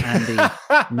 says Andy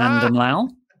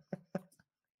Nandanlao.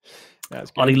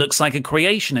 Ollie looks like a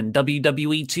creation in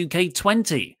WWE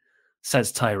 2K20,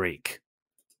 says Tyreek.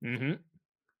 Mm-hmm.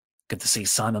 Good to see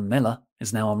Simon Miller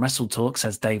is now on Wrestle Talk,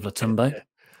 says Dave Latumbo.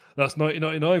 That's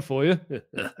 1999 for you.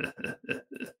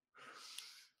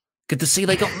 Good to see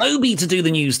they got Moby to do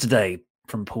the news today,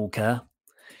 from Paul Kerr.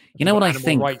 You know what I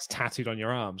think? Rights tattooed on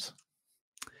your arms.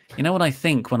 You know what I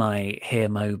think when I hear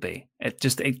Moby?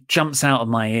 It jumps out of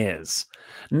my ears.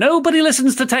 Nobody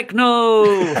listens to techno.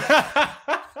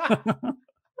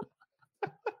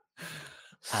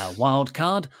 Wild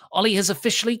card. Ollie has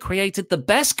officially created the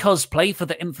best cosplay for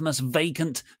the infamous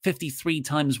vacant 53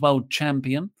 times world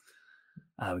champion.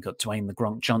 We got Dwayne the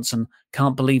Gronk Johnson.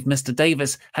 Can't believe Mr.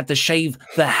 Davis had to shave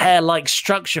the hair-like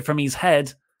structure from his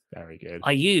head. Very good.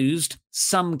 I used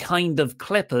some kind of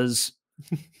clippers.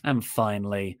 And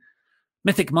finally,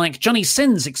 Mythic Mike, Johnny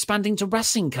Sins expanding to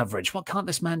wrestling coverage. What can't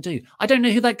this man do? I don't know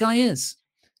who that guy is.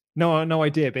 No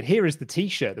idea, but here is the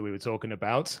t-shirt that we were talking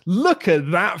about. Look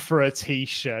at that for a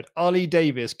t-shirt. Ollie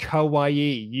Davis,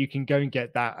 Kawaii. You can go and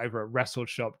get that over at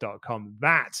wrestleshop.com.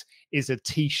 That is a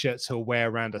t-shirt to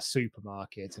wear around a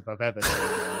supermarket if I've ever seen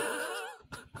one.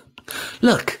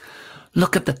 Look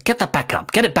at get that back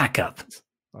up. Get it back up.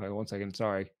 All right, 1 second.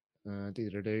 Sorry.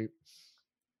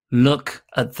 Look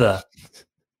at the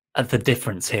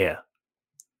difference here.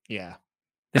 Yeah.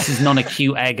 This is not a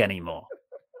cute egg anymore.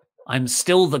 I'm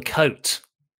still the coat,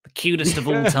 the cutest of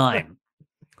all time.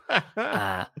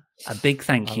 A big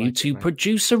thank you to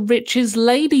producer Rich's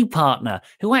lady partner,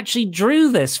 who actually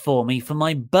drew this for me for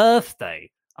my birthday.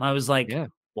 And I was like,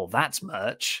 well, that's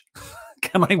merch.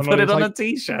 Can I put it on a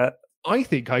t-shirt? I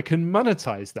think I can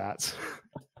monetize that.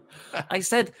 I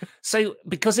said, so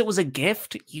because it was a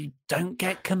gift, you don't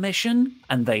get commission?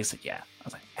 And they said, yeah. I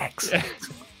was like, excellent.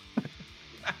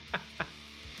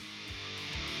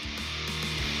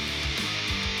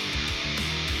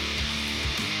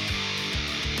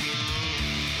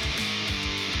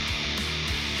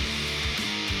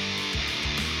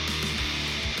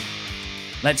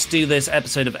 Let's do this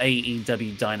episode of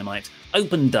AEW Dynamite.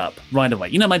 Opened up right away.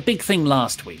 You know, my big thing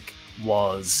last week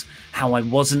was how I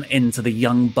wasn't into the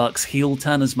Young Bucks heel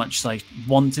turn as much as I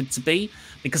wanted to be,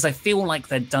 because I feel like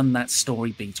they'd done that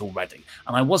story beat already.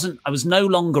 And I was no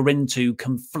longer into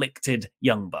conflicted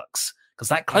Young Bucks. Because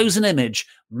that closing image,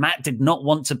 Matt did not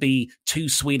want to be Too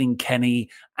Sweet and Kenny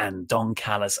and Don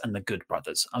Callis and the Good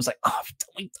Brothers. I was like, oh,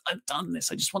 I've done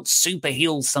this. I just want super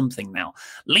heel something now.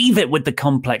 Leave it with the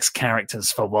complex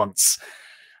characters for once.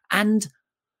 And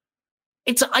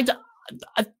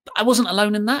I wasn't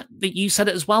alone in that. That you said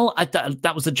it as well.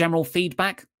 That was the general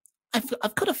feedback.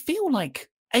 I've got to feel like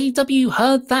AEW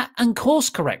heard that and course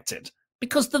corrected.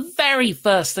 Because the very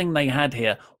first thing they had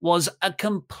here was a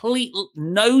complete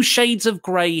no shades of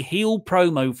grey heel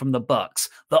promo from the Bucks,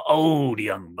 the old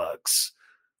Young Bucks.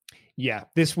 Yeah,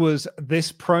 this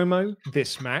promo,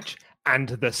 this match, and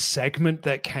the segment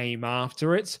that came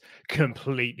after it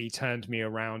completely turned me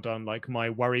around on like my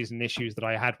worries and issues that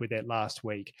I had with it last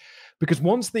week. Because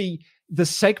once the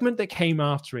segment that came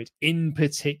after it, in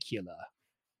particular,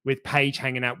 with Paige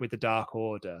hanging out with the Dark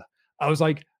Order, I was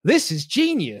like, this is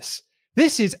genius.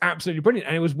 This is absolutely brilliant.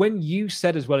 And it was when you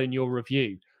said as well in your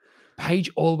review, Paige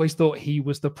always thought he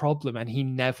was the problem and he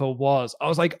never was. I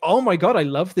was like, oh my God, I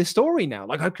love this story now.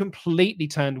 Like I've completely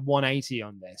turned 180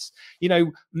 on this. You know,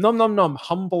 nom, nom, nom,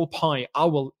 humble pie. I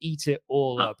will eat it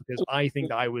all up because I think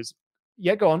that I was...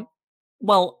 Yeah, go on.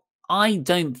 Well, I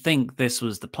don't think this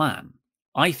was the plan.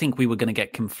 I think we were going to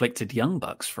get conflicted Young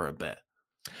Bucks for a bit.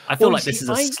 I feel like this is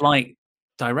a slight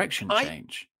direction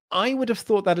change. I would have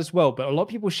thought that as well, but a lot of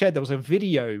people shared there was a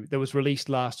video that was released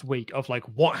last week of like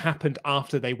what happened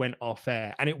after they went off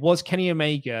air. And it was Kenny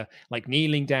Omega like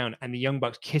kneeling down and the Young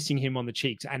Bucks kissing him on the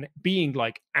cheeks and being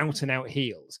like out and out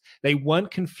heels. They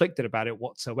weren't conflicted about it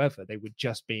whatsoever. They were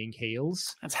just being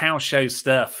heels. That's house show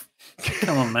stuff.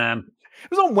 Come on, man.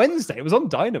 It was on Wednesday. It was on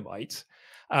Dynamite.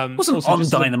 It wasn't on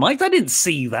Dynamite. I didn't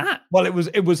see that. Well, it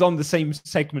was on the same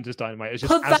segment as Dynamite. It was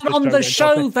just put that on the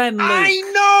show then, Luke.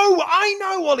 I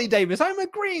know, Ollie Davis. I'm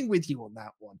agreeing with you on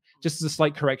that one. Just as a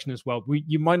slight correction as well.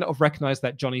 You might not have recognized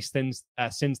that Johnny Sins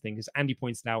thing, because Andy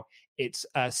points out it's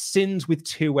sins with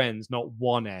two N's, not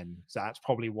one N. So that's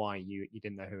probably why you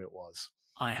didn't know who it was.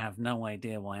 I have no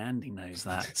idea why Andy knows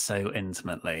that so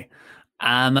intimately.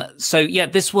 So yeah,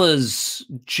 this was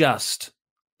just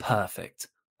perfect.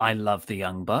 I love the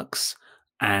Young Bucks,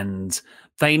 and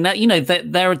they know, you know,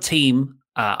 they're a team.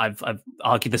 I've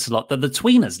argued this a lot. They're the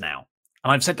tweeners now,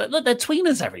 and I've said, look, they're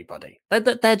tweeners. Everybody,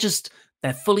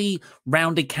 they're fully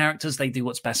rounded characters. They do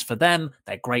what's best for them.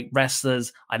 They're great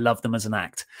wrestlers. I love them as an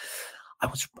act. I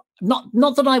was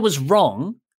not that I was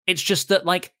wrong. It's just that,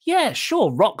 like, yeah,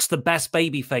 sure, Rock's the best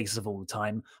babyface of all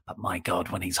time, but my God,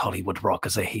 when he's Hollywood Rock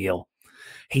as a heel,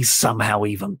 he's somehow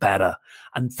even better.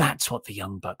 And that's what the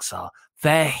Young Bucks are.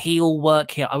 Their heel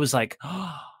work here, I was like,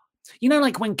 oh, you know,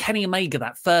 like when Kenny Omega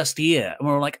that first year, and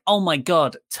we were like, oh my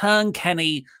God, turn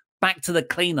Kenny back to the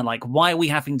cleaner. Like, why are we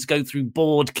having to go through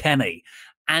bored Kenny?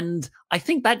 And I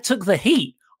think that took the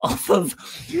heat off of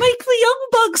make the Young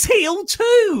Bucks heel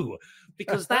too,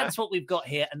 because that's what we've got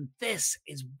here. And this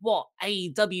is what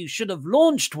AEW should have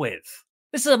launched with.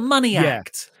 This is a money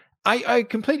act. I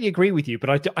completely agree with you,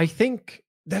 but I think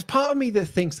there's part of me that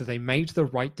thinks that they made the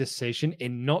right decision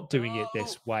in not doing it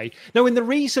this way. No, and the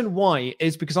reason why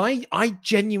is because I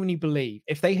genuinely believe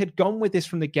if they had gone with this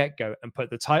from the get-go and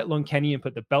put the title on Kenny and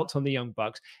put the belt on the Young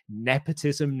Bucks,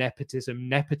 nepotism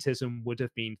would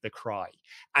have been the cry.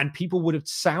 And people would have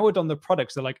soured on the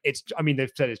products. They're like,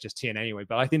 they've said it's just TNA anyway,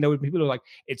 but I think there would be people who are like,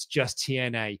 it's just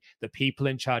TNA. The people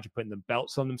in charge of putting the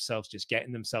belts on themselves, just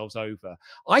getting themselves over.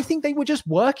 I think they were just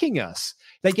working us.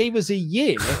 They gave us a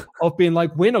year of being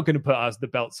like, we're not going to put the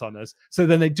belts on us. So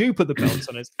then they do put the belts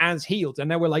on us as heels. And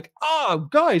now we're like, oh,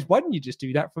 guys, why didn't you just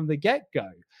do that from the get-go?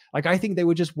 Like, I think they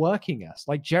were just working us,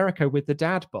 like Jericho with the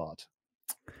dad bod.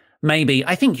 Maybe.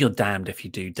 I think you're damned if you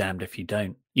do, damned if you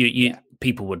don't.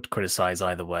 People would criticize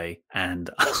either way, and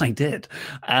I did.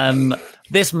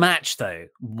 This match, though,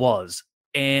 was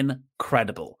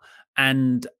incredible.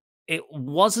 And it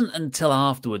wasn't until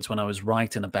afterwards when I was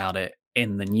writing about it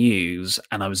in the news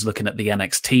and I was looking at the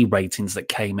NXT ratings that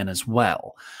came in as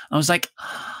well. I was like,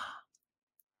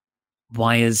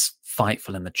 why is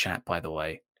Fightful in the chat, by the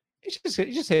way?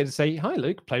 He's just here to say, hi,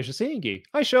 Luke. Pleasure seeing you.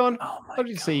 Hi, Sean.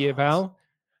 Lovely to see you, pal.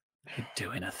 You're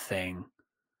doing a thing.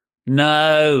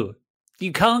 No,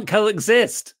 you can't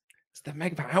coexist. It's the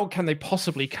Mega. How can they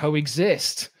possibly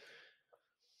coexist?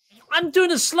 I'm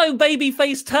doing a slow baby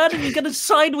face turn and you're going to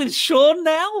side with Sean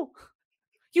now?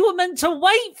 You were meant to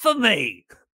wait for me.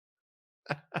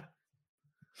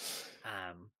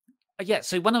 Yeah,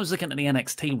 so when I was looking at the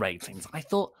NXT ratings, I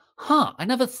thought, I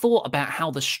never thought about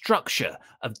how the structure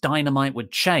of Dynamite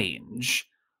would change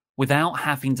without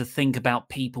having to think about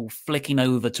people flicking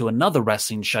over to another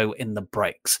wrestling show in the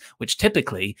breaks, which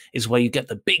typically is where you get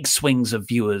the big swings of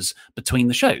viewers between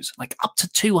the shows. Like up to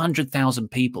 200,000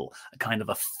 people are kind of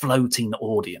a floating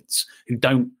audience who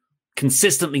don't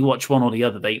consistently watch one or the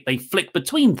other. They flick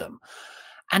between them.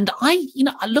 And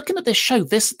looking at this show,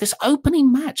 this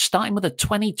opening match, starting with a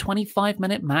 25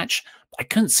 minute match, I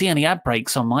couldn't see any ad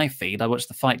breaks on my feed. I watched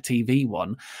the Fight TV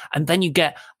one. And then you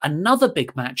get another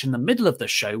big match in the middle of the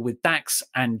show with Dax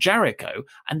and Jericho.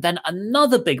 And then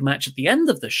another big match at the end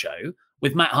of the show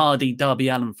with Matt Hardy, Darby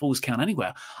Allin, Falls Count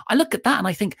Anywhere. I look at that and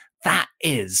I think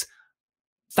that's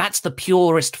the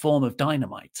purest form of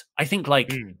Dynamite. I think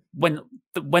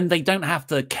when they don't have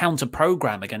to counter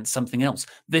program against something else,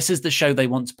 this is the show they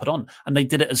want to put on, and they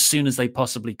did it as soon as they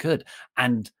possibly could.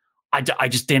 And I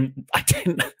just didn't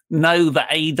know that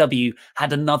AEW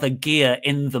had another gear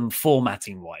in them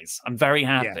formatting wise. I'm very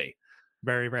happy. Yeah.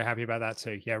 Very, very happy about that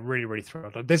too. Yeah, really, really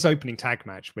thrilled. This opening tag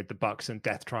match with the Bucks and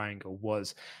Death Triangle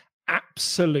was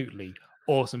absolutely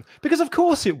awesome, because of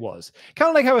course it was. Kind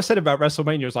of like how I said about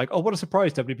WrestleMania, it's like, oh, what a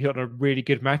surprise, WWE put on really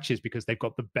good matches because they've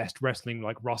got the best wrestling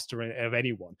roster of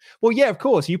anyone. Well, yeah, of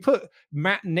course, you put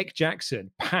Matt, Nick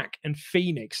Jackson, Pac, and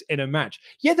Phoenix in a match.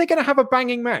 Yeah, they're going to have a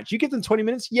banging match. You give them 20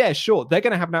 minutes, yeah, sure, they're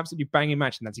going to have an absolutely banging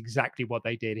match, and that's exactly what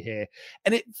they did here.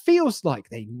 And it feels like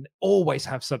they always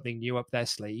have something new up their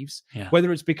sleeves,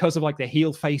 whether it's because of the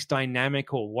heel face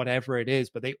dynamic or whatever it is,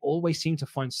 but they always seem to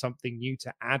find something new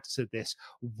to add to this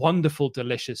wonderful,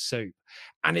 delicious soup,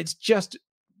 and it's just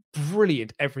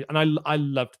brilliant. And I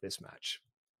loved this match.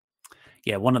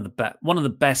 Yeah, one of the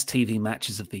best TV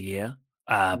matches of the year.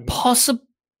 No,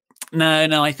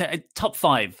 I think top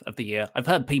 5 of the year. I've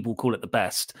heard people call it the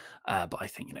best, but I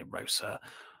think Rosa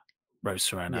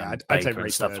and Baker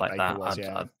and stuff like that.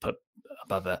 I'd put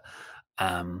above it.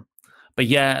 But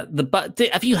yeah,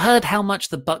 have you heard how much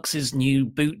the Bucks' new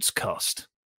boots cost?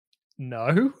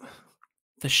 No.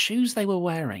 The shoes they were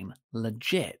wearing,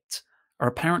 legit, are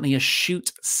apparently a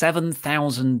shoot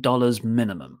 $7,000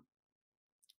 minimum.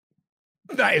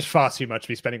 That is far too much to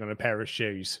be spending on a pair of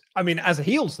shoes. I mean, as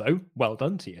heels, though, well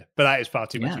done to you. But that is far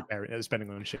too much to be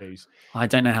spending on shoes. I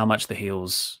don't know how much the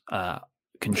heels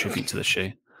contribute to the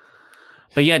shoe.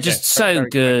 But yeah, just so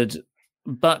good.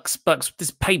 Bucks,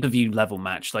 this pay-per-view level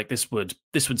match, this would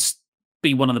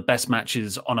be one of the best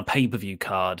matches on a pay-per-view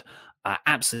card.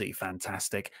 Absolutely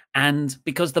fantastic. And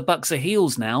because the Bucks are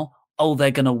heels now,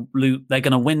 they're gonna win,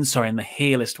 in the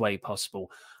heelest way possible.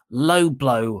 Low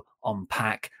blow on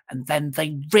Pac, and then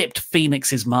they ripped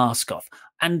Phoenix's mask off.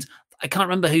 And I can't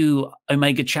remember who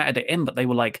Omega chatted it in, but they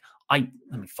were like, let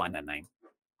me find their name.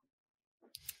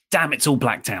 Damn, it's all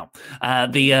blacked out.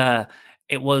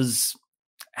 It was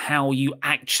how you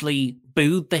actually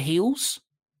booed the heels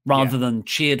rather than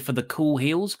cheered for the cool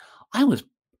heels. I was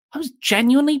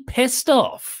genuinely pissed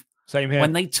off. Same here.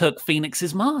 When they took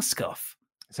Phoenix's mask off.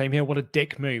 Same here. What a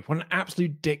dick move. What an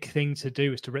absolute dick thing to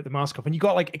do is to rip the mask off. And you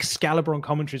got Excalibur on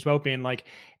commentary as well, being like,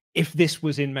 if this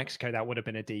was in Mexico, that would have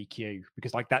been a DQ,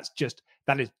 because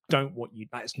that is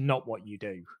not what you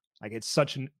do. It's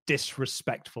such a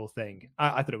disrespectful thing.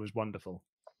 I thought it was wonderful.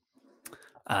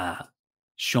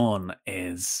 Sean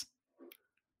is...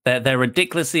 They're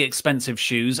ridiculously expensive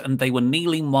shoes, and they were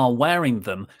kneeling while wearing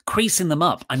them, creasing them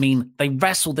up. I mean, they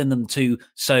wrestled in them too,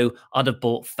 so I'd have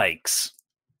bought fakes.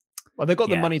 Well, they've got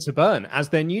the money to burn. As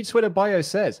their new Twitter bio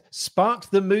says,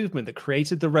 sparked the movement that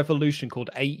created the revolution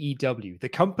called AEW. The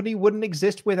company wouldn't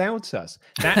exist without us.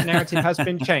 That narrative has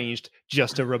been changed.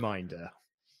 Just a reminder.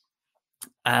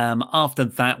 After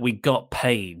that, we got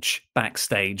Paige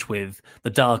backstage with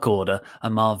the Dark Order,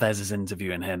 and Marvez is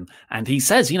interviewing him. And he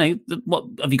says, what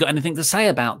have you got anything to say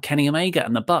about Kenny Omega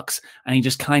and the Bucks? And he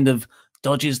just kind of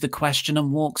dodges the question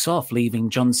and walks off,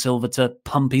 leaving John Silver to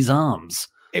pump his arms.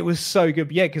 It was so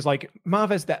good. Yeah, because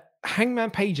Marvez, that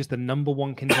Hangman Page is the number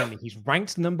 1 contender. He's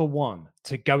ranked number 1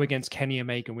 to go against Kenny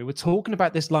Omega. And we were talking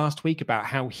about this last week about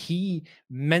how he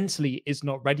mentally is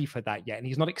not ready for that yet. And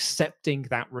he's not accepting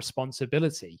that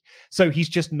responsibility. So he's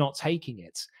just not taking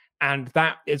it. And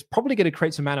that is probably going to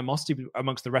create some animosity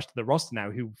amongst the rest of the roster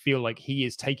now, who feel like he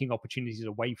is taking opportunities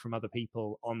away from other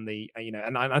people on the,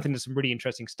 and I think there's some really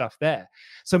interesting stuff there.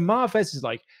 So Marvez is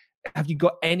like, have you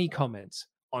got any comments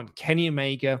on Kenny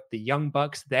Omega, the Young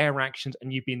Bucks, their actions,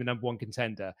 and you being the number one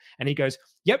contender? And he goes,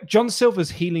 yep, John Silver's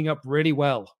healing up really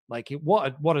well. Like,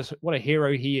 what a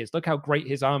hero he is. Look how great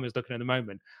his arm is looking at the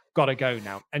moment. Gotta go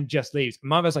now. And just leaves.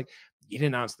 Marvel's like, you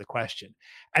didn't answer the question.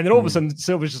 And then all of a sudden,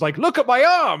 Silver's just like, look at my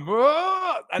arm.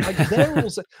 And like, they're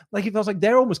also, like, it feels like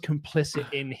they're almost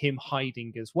complicit in him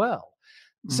hiding as well.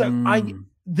 So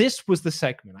this was the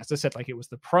segment, as I said, like, it was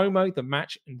the promo, the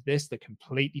match, and this that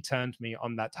completely turned me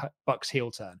on that Bucks heel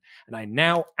turn. And I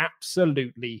now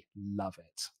absolutely love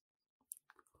it.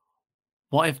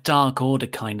 What if Dark Order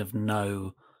kind of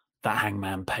know that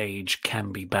Hangman Page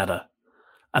can be better?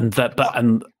 And that, but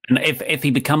and if he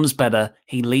becomes better,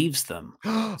 he leaves them.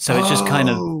 So it's just kind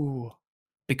of,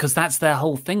 because that's their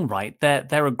whole thing, right?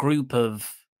 They're a group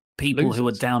of people Losers. who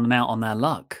are down and out on their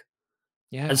luck.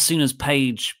 Yeah. As soon as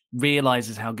Page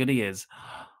realizes how good he is,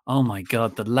 oh my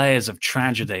God, the layers of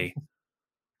tragedy.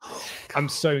 I'm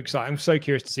so excited. I'm so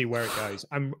curious to see where it goes.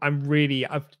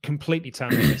 I've completely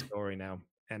turned on the story now.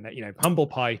 And humble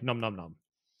pie, nom nom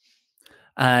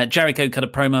nom. Jericho cut a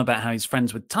promo about how he's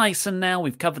friends with Tyson now.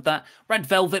 We've covered that. Red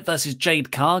Velvet versus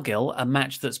Jade Cargill, a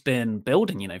match that's been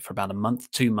building, for about a month,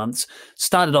 2 months.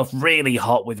 Started off really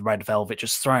hot with Red Velvet,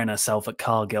 just throwing herself at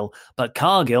Cargill. But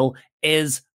Cargill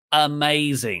is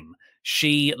amazing.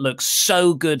 She looks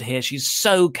so good here. She's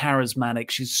so charismatic.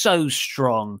 She's so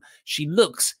strong. She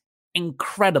looks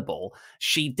incredible.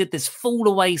 She did this fall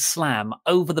away slam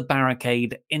over the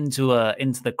barricade into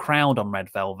the crowd on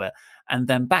Red Velvet, and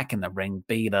then back in the ring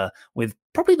beat her with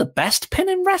probably the best pin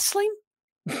in wrestling.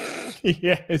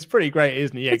 Yeah, it's pretty great,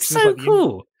 isn't it? Yeah, it's so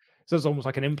cool. So it's almost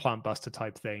like an implant buster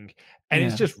type thing. And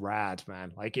it's just rad,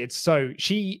 man. Like,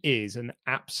 she is an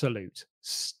absolute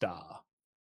star.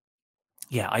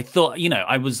 Yeah, I thought,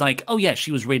 I was like, oh yeah,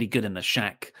 she was really good in the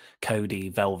Shaq Cody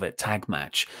Velvet tag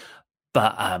match.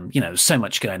 But, so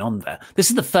much going on there. This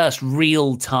is the first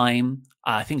real time,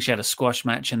 I think she had a squash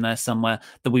match in there somewhere,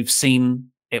 that we've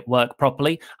seen it work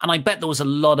properly. And I bet there was a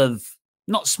lot of,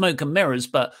 not smoke and mirrors,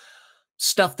 but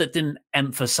stuff that didn't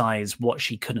emphasize what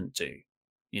she couldn't do.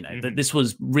 That this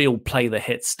was real play the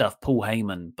hit stuff, Paul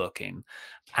Heyman booking.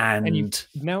 And you've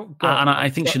now got, and I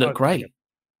think she looked great.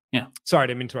 Yeah. Sorry, I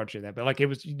didn't interrupt you there, but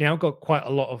you now got quite a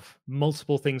lot of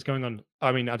multiple things going on.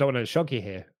 I mean, I don't want to shock you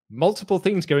here. Multiple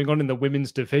things going on in the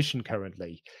women's division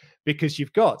currently, because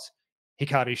you've got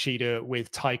Hikaru Shida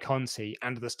with Ty Conti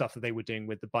and the stuff that they were doing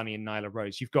with the Bunny and Nyla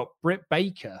Rose. You've got Britt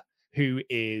Baker, who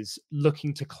is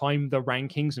looking to climb the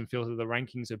rankings and feels that the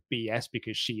rankings are BS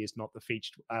because she is not the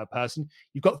featured person.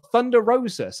 You've got Thunder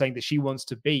Rosa saying that she wants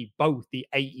to be both the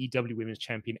AEW Women's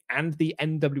Champion and the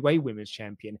NWA Women's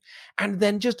Champion. And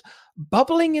then just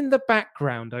bubbling in the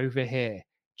background over here,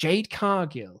 Jade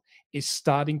Cargill is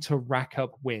starting to rack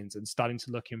up wins and starting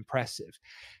to look impressive.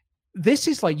 This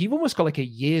is like, you've almost got like a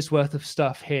year's worth of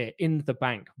stuff here in the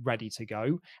bank ready to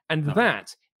go. And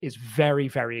that is very,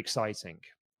 very exciting.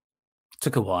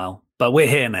 Took a while, but we're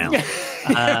here now.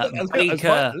 Baker,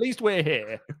 at least we're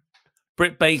here.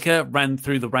 Britt Baker ran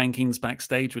through the rankings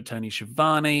backstage with Tony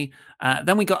Schiavone.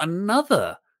 Then we got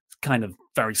another kind of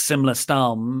very similar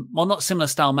style, well, not similar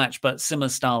style match, but similar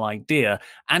style idea.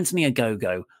 Anthony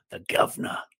Ogogo, the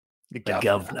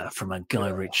governor from a Guy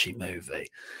Ritchie movie.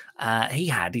 He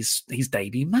had his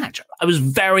debut match. I was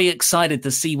very excited to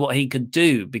see what he could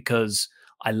do because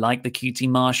I like the QT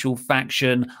Marshall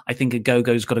faction. I think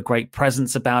Ogogo's got a great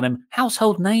presence about him.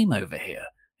 Household name over here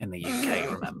in the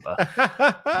UK, remember?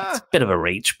 It's a bit of a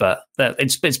reach, but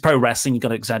it's pro wrestling. You've got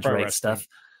to exaggerate stuff.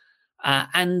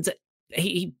 And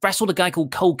he wrestled a guy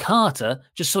called Cole Carter,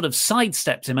 just sort of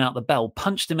sidestepped him out the bell,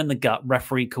 punched him in the gut.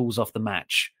 Referee calls off the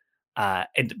match.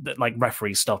 Like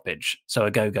referee stoppage. So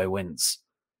Ogogo wins.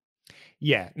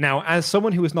 Yeah. Now, as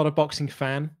someone who is not a boxing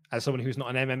fan, as someone who's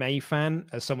not an MMA fan,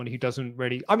 as someone who doesn't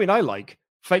really, I mean, I like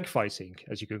fake fighting,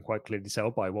 as you can quite clearly tell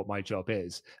by what my job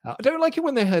is. I don't like it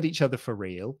when they hurt each other for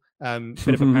real.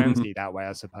 Bit of a pansy that way,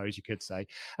 I suppose you could say.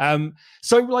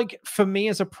 So like for me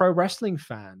as a pro wrestling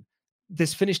fan,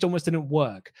 this finish almost didn't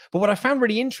work. But what I found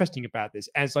really interesting about this,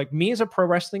 as like me as a pro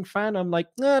wrestling fan, I'm like,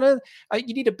 no,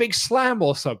 you need a big slam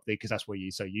or something, because that's what you're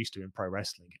so used to in pro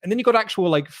wrestling. And then you got actual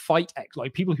like fight,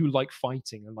 like people who like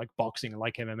fighting and like boxing and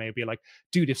like MMA would be like,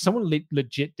 dude, if someone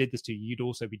legit did this to you, you'd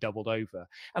also be doubled over.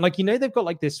 And like, they've got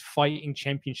like this fighting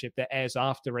championship that airs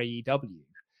after AEW.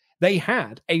 They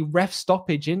had a ref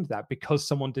stoppage in that because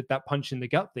someone did that punch in the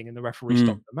gut thing and the referee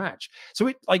stopped the match. So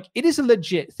it is a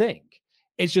legit thing.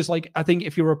 It's just like, I think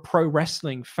if you're a pro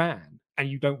wrestling fan and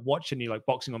you don't watch any like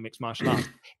boxing or mixed martial arts,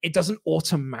 it doesn't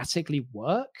automatically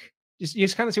work. You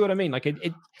just kind of see what I mean? Like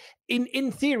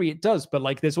in theory it does, but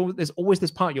like there's always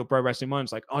this part of your pro wrestling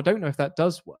mind's like, oh, I don't know if that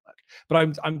does work.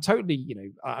 But I'm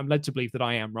totally, I'm led to believe that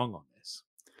I am wrong on this.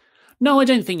 No, I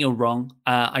don't think you're wrong.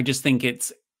 I just think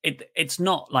it's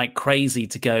not like crazy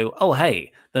to go, oh,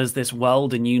 hey, there's this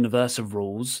world and universe of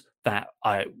rules that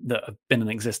have been in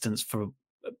existence from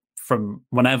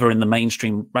whenever in the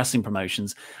mainstream wrestling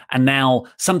promotions, and now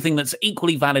something that's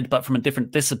equally valid but from a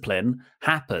different discipline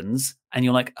happens, and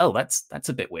you're like, oh, that's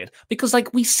a bit weird, because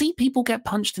like we see people get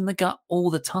punched in the gut all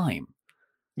the time.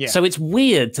 Yeah. So it's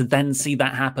weird to then see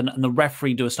that happen and the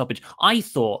referee do a stoppage. I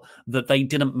thought that they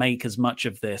didn't make as much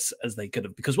of this as they could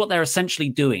have, because what they're essentially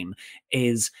doing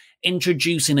is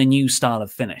introducing a new style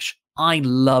of finish. I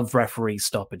love referee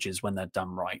stoppages when they're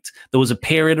done right. There was a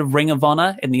period of Ring of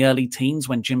Honor in the early teens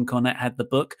when Jim Cornette had the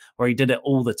book where he did it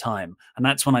all the time. And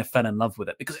that's when I fell in love with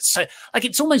it, because it's so like,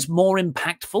 it's almost more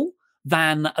impactful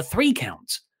than a 3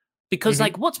 count, because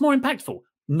like what's more impactful?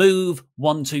 Move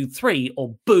 1, 2, 3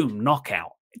 or boom,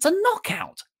 knockout. It's a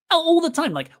knockout all the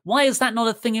time. Like, why is that not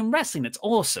a thing in wrestling? It's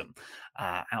awesome.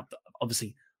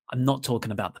 Obviously, I'm not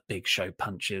talking about the big show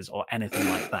punches or anything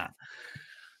like that.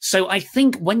 So I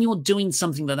think when you're doing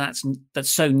something that's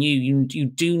so new, you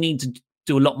do need to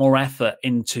do a lot more effort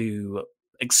into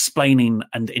explaining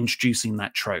and introducing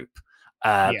that trope,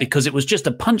 because it was just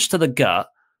a punch to the gut.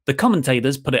 The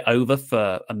commentators put it over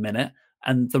for a minute,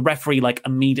 and the referee like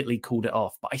immediately called it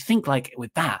off. But I think like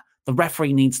with that, the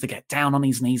referee needs to get down on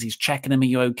his knees. He's checking him. Are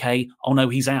you okay? Oh no,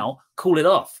 he's out. Call it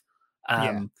off.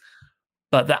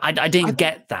 But I didn't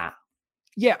get that.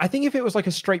 Yeah, I think if it was like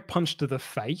a straight punch to the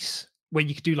face, where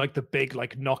you could do like the big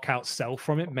like knockout sell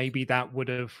from it, maybe that would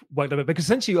have worked a bit. Because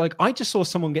essentially, like I just saw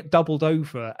someone get doubled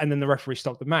over and then the referee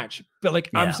stopped the match. But like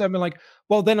I'm like,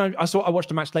 well, then I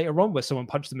watched a match later on where someone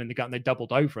punched them in the gut and they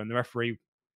doubled over, and the referee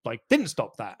like didn't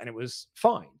stop that, and it was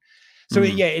fine. So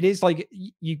yeah, it is like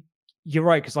you're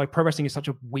right, because like pro wrestling is such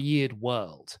a weird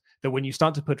world that when you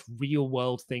start to put real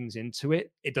world things into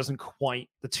it,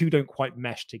 the two don't quite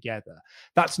mesh together.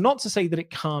 That's not to say that it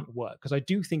can't work, because I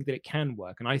do think that it can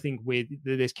work, and I think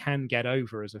this can get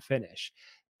over as a finish.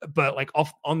 But like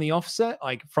on the offset,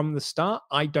 like from the start,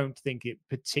 I don't think it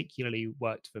particularly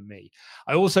worked for me.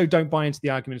 I also don't buy into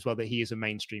the argument as well that he is a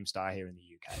mainstream star here in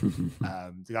the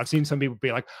UK. I've seen some people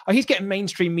be like, oh, he's getting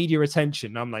mainstream media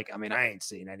attention. I'm like, I mean, I ain't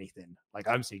seeing anything. Like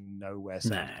I'm seeing nowhere.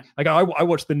 Nah. Like I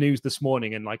watched the news this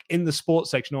morning, and like in the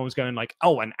sports section, I was going like,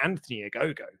 oh, and Anthony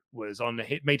Ogogo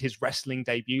made his wrestling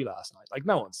debut last night. Like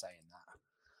no one's saying that.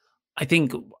 I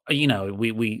think,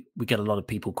 we get a lot of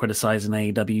people criticizing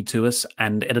AEW to us,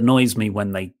 and it annoys me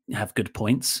when they have good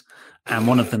points. And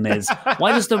one of them is,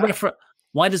 why does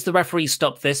the referee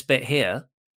stop this bit here?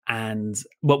 And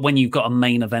when you've got a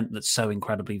main event that's so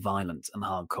incredibly violent and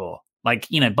hardcore, like,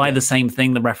 by the same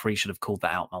thing, the referee should have called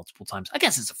that out multiple times. I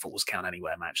guess it's a Falls Count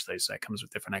Anywhere match though, so it comes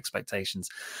with different expectations.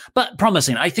 But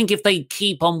promising. I think if they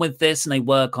keep on with this and they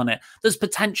work on it, there's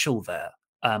potential there.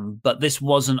 But this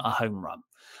wasn't a home run.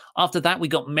 After that, we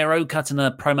got Miro cutting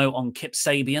a promo on Kip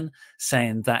Sabian,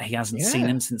 saying that he hasn't seen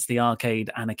him since the Arcade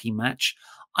Anarchy match.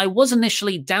 I was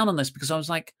initially down on this because I was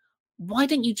like, why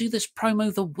didn't you do this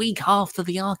promo the week after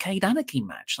the Arcade Anarchy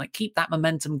match? Like, keep that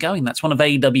momentum going. That's one of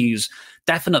AEW's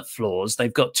definite flaws.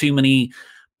 They've got too many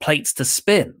plates to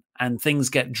spin and things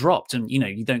get dropped, and,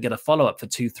 you don't get a follow-up for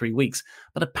 2-3 weeks.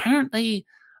 But apparently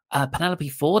Penelope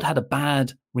Ford had a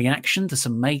bad reaction to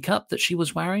some makeup that she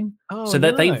was wearing, so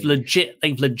that they've legit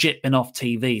been off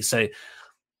TV. So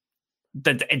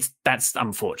that's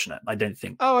unfortunate. I don't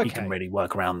think you can really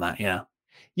work around that. Yeah.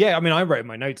 I mean, I wrote in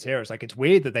my notes here. It's like, it's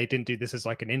weird that they didn't do this as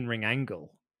like an in-ring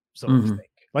angle sort of thing.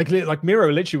 Like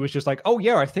Miro literally was just like, oh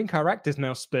yeah, I think our act is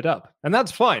now split up. And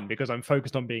that's fine because I'm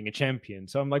focused on being a champion.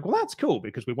 So I'm like, well, that's cool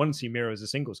because we want to see Miro as a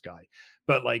singles guy.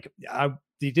 But like,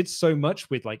 he did so much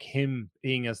with like him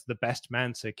being as the best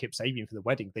man to Kip Sabian for the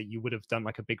wedding that you would have done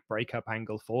like a big breakup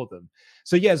angle for them.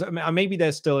 So yes, I mean, maybe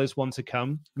there still is one to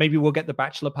come. Maybe we'll get the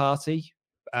bachelor party.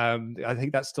 I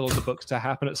think that's still on the books to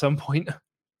happen at some point.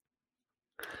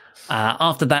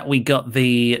 After that, we got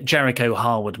the Jericho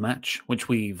Harwood match, which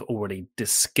we've already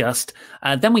discussed.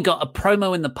 Then we got a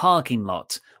promo in the parking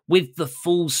lot with the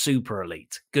full Super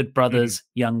Elite. Good Brothers,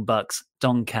 Young Bucks,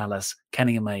 Don Callis,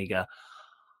 Kenny Omega.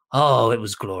 Oh, it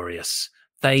was glorious.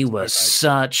 They were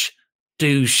such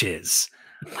douches.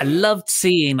 I loved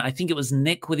seeing, I think it was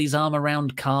Nick with his arm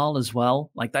around Carl as well.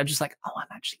 Like, they're just like, oh, I'm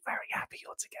actually very happy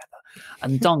you're together.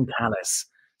 And Don Callis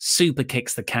super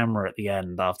kicks the camera at the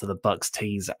end after the Bucks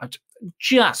tease.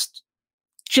 Just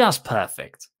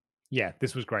perfect. Yeah,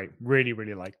 this was great. Really,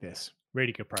 really like this.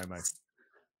 Really good promo.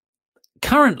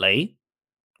 Currently,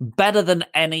 better than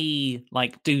any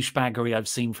like douchebaggery I've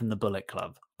seen from the Bullet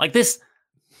Club. Like this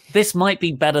might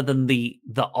be better than the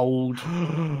old.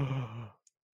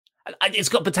 It's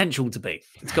got potential to be.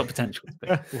 It's got potential to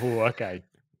be. Oh, okay.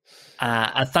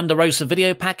 A Thunder Rosa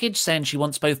video package saying she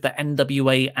wants both the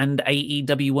NWA and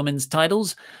AEW women's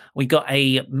titles. We got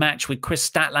a match with Chris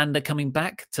Statlander coming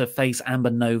back to face Amber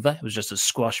Nova. It was just a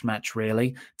squash match,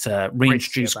 really, to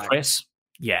reintroduce Chris.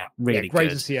 Yeah, really great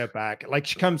good. To see her back. Like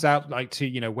she comes out like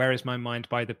to, Where Is My Mind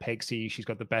by the Pixie. She's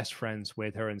got the best friends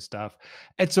with her and stuff.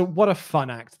 What a fun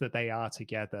act that they are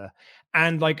together.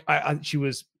 And like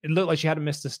it looked like she hadn't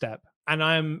missed a step. And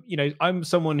I'm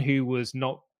someone who was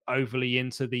not overly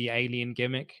into the alien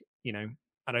gimmick. I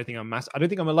don't think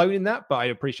I'm alone in that, but I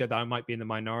appreciate that I might be in the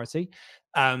minority.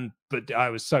 But I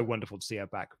was so wonderful to see her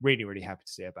back. Really, really happy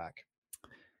to see her back.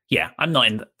 Yeah, I'm not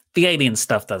in the alien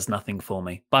stuff does nothing for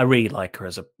me, but I really like her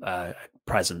as a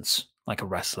presence, like a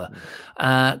wrestler.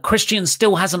 Christian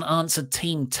still hasn't answered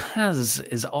Team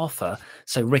Taz's offer,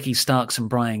 so Ricky Starks and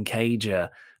Brian Cage are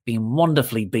being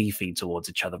wonderfully beefy towards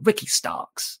each other. Ricky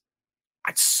Starks,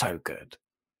 that's so good.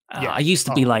 I used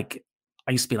to be like,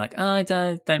 I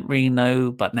don't really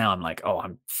know, but now I'm like,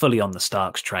 I'm fully on the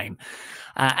Starks train.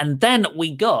 And then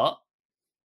we got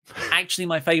actually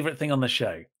my favorite thing on the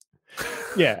show.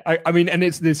 Yeah, I mean, and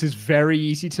this is very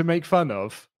easy to make fun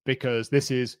of because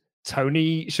this is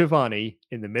Tony Schiavone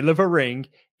in the middle of a ring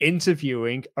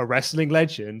interviewing a wrestling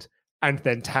legend, and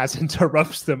then Taz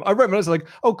interrupts them. I remember I was like,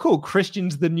 "Oh, cool!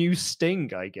 Christian's the new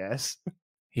Sting, I guess."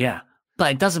 Yeah,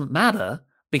 but it doesn't matter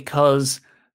because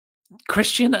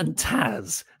Christian and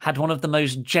Taz had one of the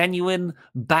most genuine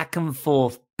back and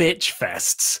forth bitch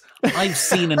fests I've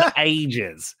seen in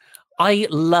ages. I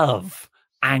love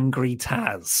angry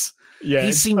Taz. Yeah,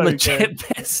 he seemed legit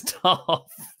pissed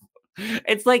off.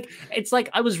 It's like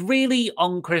I was really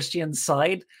on Christian's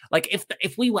side. Like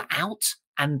if we were out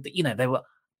and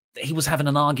he was having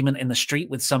an argument in the street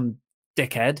with some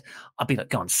dickhead, I'd be like,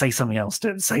 go on, say something else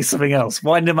to him, say something else,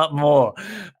 wind him up more.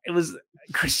 It was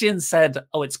Christian said,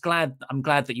 I'm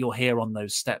glad that you're here on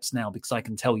those steps now because I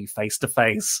can tell you face to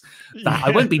face that I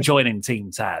won't be joining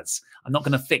Team Taz. I'm not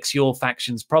going to fix your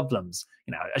faction's problems.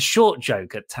 A short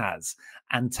joke at Taz.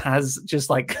 And Taz just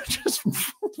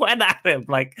went at him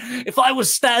like, if I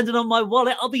was standing on my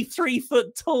wallet, I'll be 3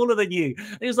 foot taller than you.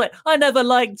 And he was like, I never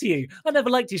liked you. I never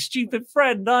liked your stupid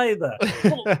friend either.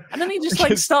 And then he just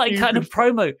started cutting a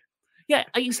promo. Yeah,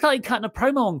 he started cutting a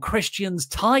promo on Christian's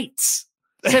tights.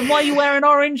 Saying, why are you wearing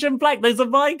orange and black? Those are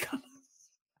my colours.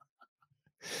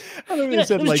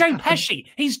 It was Joe Pesci.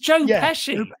 He's Joe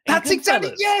Pesci. That's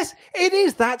exactly, yes, it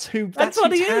is. That's who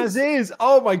Taz is.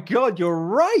 Oh my God, you're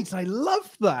right. I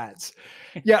love that.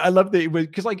 Yeah, I love that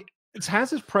because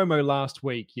Taz's promo last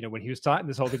week, when he was starting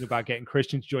this whole thing about getting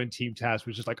Christian to join Team Taz,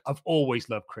 was just like, I've always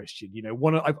loved Christian.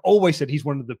 I've always said he's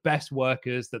one of the best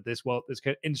workers that this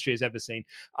industry has ever seen.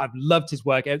 I've loved his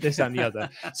work, this and the other.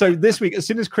 So this week, as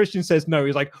soon as Christian says no,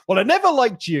 he's like, well, I never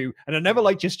liked you, and I never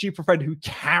liked your stupid friend who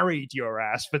carried your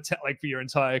ass for your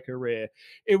entire career.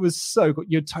 It was so good.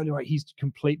 You're totally right. He's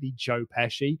completely Joe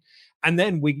Pesci. And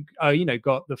then we,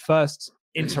 got the first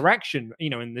interaction,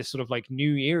 in this sort of like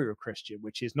new era of Christian,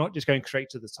 which is not just going straight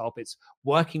to the top, it's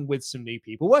working with some new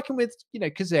people, working with,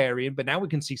 Kazarian, but now we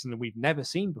can see something we've never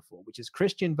seen before, which is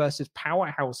Christian versus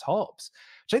Powerhouse Hobbs.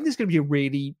 So I think this is going to be a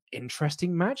really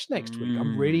interesting match next week.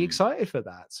 I'm really excited for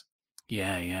that.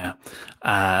 Yeah.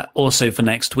 Also for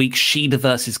next week, Shida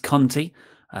versus Conti.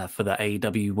 For the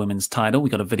AEW women's title. We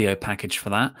got a video package for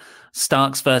that.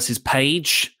 Starks versus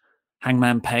Page.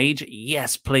 Hangman Page,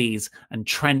 yes, please. And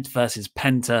Trent versus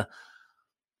Penta.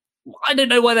 I don't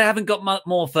know why they haven't got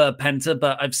more for Penta,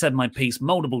 but I've said my piece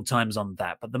multiple times on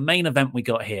that. But the main event we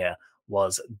got here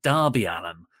was Darby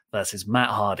Allin versus Matt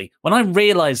Hardy. When I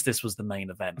realized this was the main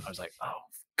event, I was like, oh,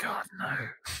 God, no.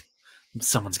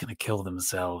 Someone's going to kill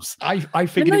themselves. I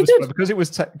figured it was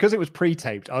because it was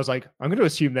pre-taped. I was like, I'm going to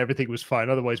assume that everything was fine.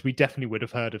 Otherwise, we definitely would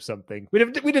have heard of something. I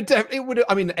mean,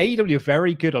 AEW are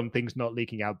very good on things not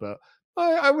leaking out, but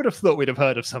I would have thought we'd have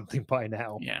heard of something by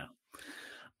now. Yeah.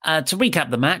 To recap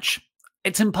the match,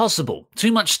 it's impossible.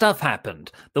 Too much stuff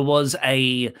happened. There was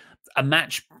a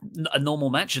match, a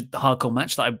normal match, a hardcore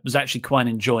match that I was actually quite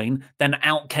enjoying. Then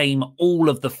out came all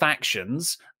of the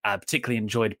factions. Particularly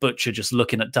enjoyed Butcher just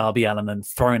looking at Darby Allin and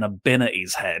throwing a bin at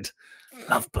his head.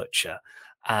 Love Butcher.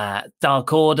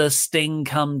 Dark Order, Sting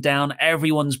come down.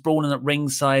 Everyone's brawling at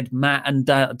ringside. Matt and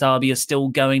Darby are still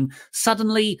going.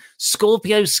 Suddenly,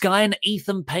 Scorpio Sky and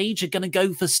Ethan Page are going to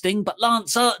go for Sting, but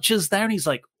Lance Archer's there and he's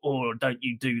like, oh, don't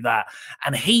you do that.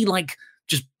 And he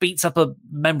just beats up a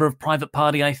member of Private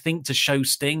Party, I think, to show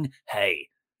Sting, hey,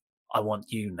 I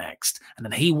want you next. And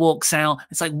then he walks out.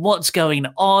 It's like, what's going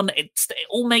on? It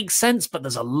all makes sense, but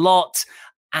there's a lot.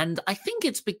 And I think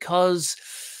it's because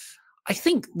I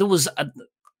think there was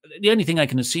the only thing I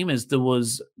can assume is there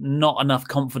was not enough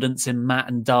confidence in Matt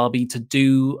and Darby to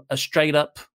do a straight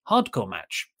up hardcore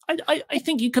match. I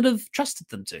think you could have trusted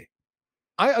them to.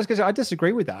 I was going to say, I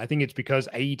disagree with that. I think it's because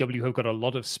AEW have got a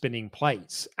lot of spinning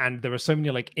plates and there are so many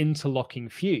like interlocking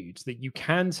feuds that you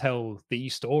can tell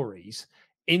these stories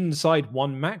inside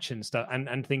one match and stuff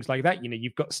and things like that.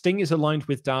 You've got Sting is aligned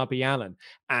with Darby Allin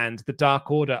and the Dark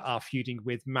Order are feuding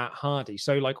with Matt Hardy.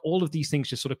 So like all of these things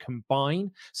just sort of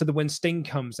combine so that when Sting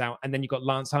comes out and then you've got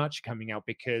Lance Archer coming out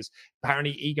because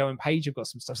apparently Ego and Page have got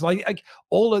some stuff. So like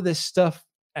all of this stuff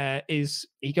is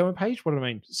Ego and Page? What do I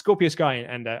mean? Scorpio Sky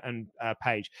and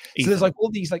Page. So there's like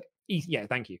all these like yeah,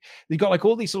 thank you. They've got like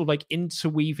all these sort of like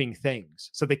interweaving things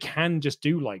so they can just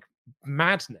do like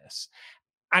madness.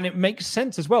 And it makes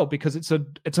sense as well because it's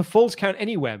a Falls Count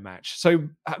Anywhere match. So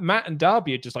Matt and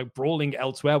Darby are just like brawling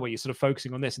elsewhere where you're sort of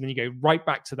focusing on this. And then you go right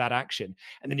back to that action.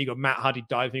 And then you got Matt Hardy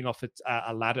diving off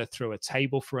a ladder through a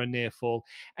table for a near fall.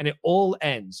 And it all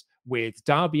ends with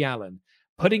Darby Allin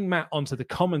putting Matt onto the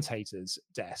commentator's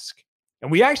desk.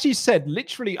 And we actually said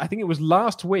literally, I think it was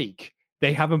last week,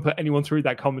 they haven't put anyone through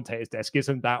that commentator's desk.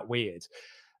 Isn't that weird?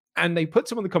 And they put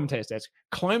someone on the commentator's desk,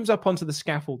 climbs up onto the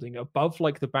scaffolding above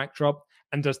like the backdrop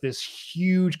and does this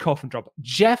huge coffin drop,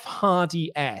 Jeff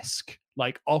Hardy-esque,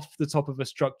 like off the top of a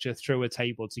structure through a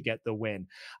table to get the win.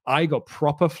 I got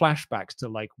proper flashbacks to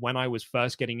like when I was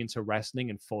first getting into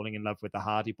wrestling and falling in love with the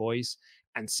Hardy Boys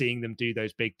and seeing them do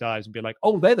those big dives and be like,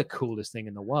 oh, they're the coolest thing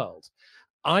in the world.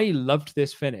 I loved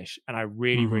this finish and I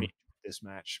really, really enjoyed this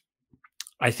match.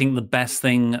 I think the best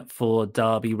thing for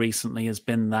Darby recently has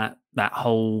been that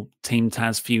whole Team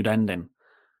Taz feud ending.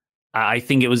 I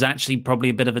think it was actually probably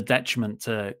a bit of a detriment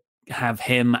to have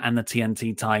him and the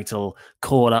TNT title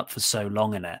caught up for so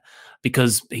long in it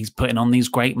because he's putting on these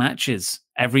great matches.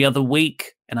 Every other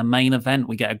week in a main event,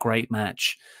 we get a great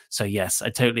match. So yes,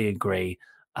 I totally agree.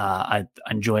 I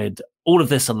enjoyed all of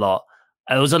this a lot.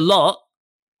 It was a lot,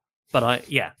 but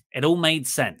it all made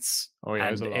sense. Oh yeah,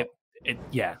 it was a lot. It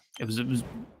was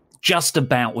just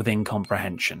about within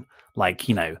comprehension. Like,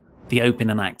 the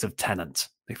opening act of Tennant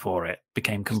before it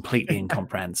became completely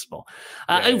incomprehensible.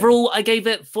 Overall, I gave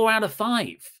it 4 out of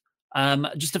 5.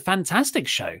 Just a fantastic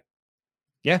show.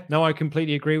 Yeah, no, I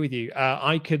completely agree with you.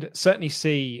 I could certainly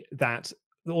see that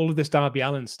all of this Darby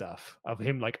Allin stuff of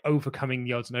him like overcoming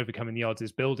the odds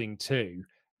is building to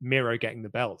Miro getting the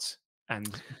belt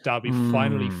and Darby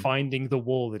finally finding the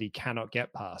wall that he cannot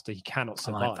get past, that he cannot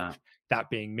survive. Like that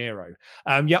being Miro.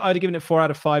 I'd have given it 4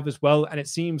 out of 5 as well. And it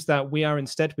seems that we are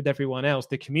instead with everyone else.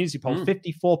 The community poll,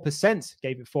 54%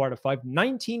 gave it 4 out of 5,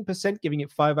 19% giving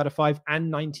it 5 out of 5, and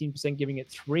 19% giving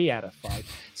it 3 out of 5.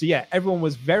 So yeah, everyone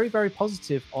was very, very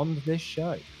positive on this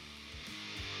show.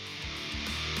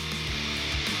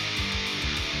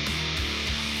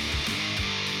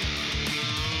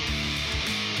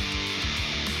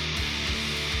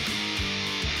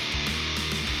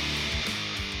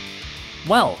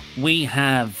 Well, we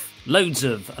have loads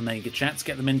of Omega chats.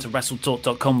 Get them into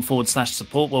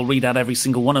WrestleTalk.com/support. We'll read out every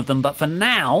single one of them. But for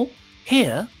now,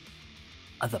 here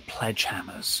are the pledge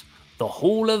hammers. The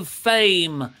Hall of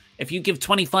Fame. If you give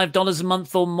 $25 a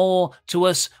month or more to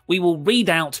us, we will read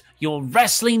out your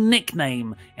wrestling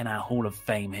nickname in our Hall of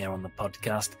Fame here on the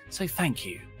podcast. So thank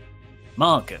you.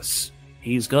 Marcus.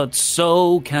 He's got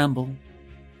Sol Campbell.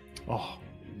 Oh,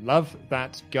 love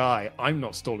that guy. I'm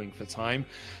not stalling for time.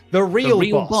 The real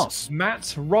boss,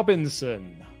 Matt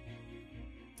Robinson.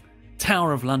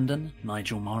 Tower of London,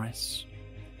 Nigel Morris.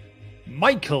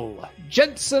 Michael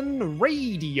Jensen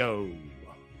Radio.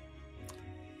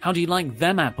 How do you like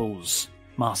them apples,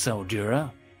 Marcel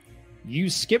Dura? You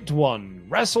skipped one.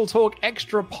 Wrestle Talk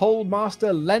Extra Poll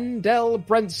Master Lendell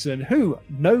Brenson, who,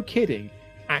 no kidding,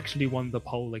 actually won the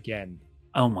poll again.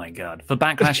 Oh my God. For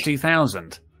Backlash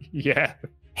 2000? Yeah.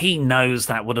 He knows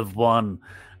that would have won.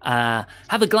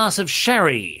 Have a glass of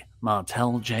sherry,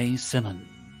 Martel J. Simmons.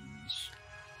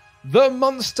 The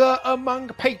monster among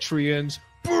Patreons,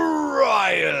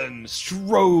 Brian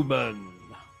Strowman.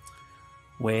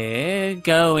 We're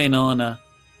going on a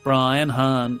Brian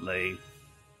Huntley.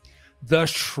 The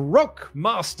Schrock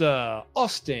Master,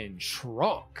 Austin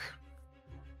Schrock.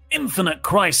 Infinite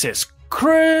Crisis,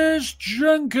 Chris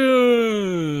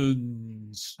Jenkins.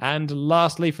 And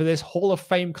lastly, for this Hall of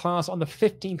Fame class on the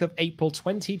 15th of April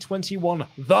 2021,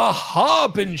 the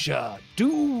Harbinger,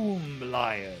 Doom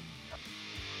Lion.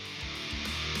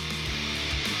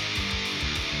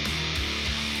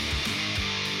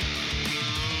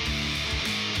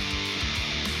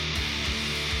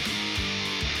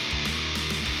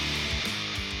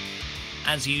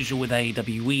 As usual with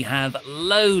AEW, we have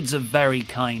loads of very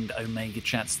kind Omega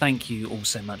chats. Thank you all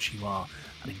so much. You are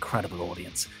an incredible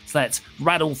audience. So let's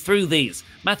rattle through these.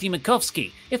 Matthew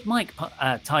Makovsky. If Mike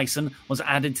Tyson was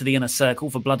added to the inner circle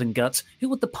for Blood and Guts, who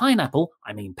would the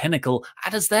Pinnacle,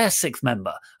 add as their sixth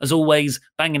member? As always,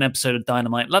 banging episode of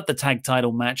Dynamite. Love the tag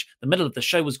title match. The middle of the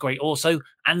show was great also.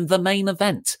 And the main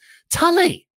event.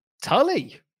 Tully.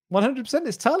 100%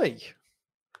 is Tully.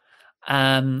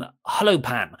 Hello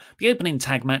Pan. The opening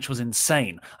tag match was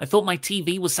insane. I thought my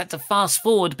TV was set to fast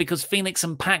forward because Phoenix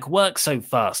and Pac work so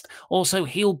fast. Also,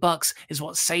 heel Bucks is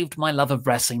what saved my love of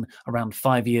wrestling around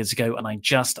 5 years ago, and I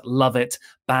just love it.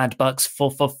 Bad Bucks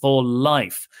for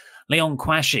life. Leon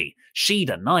Quashi,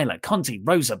 Shida, Nyla, Conti,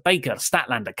 Rosa, Baker,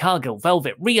 Statlander, Cargill,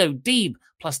 Velvet, Rio, Deeb,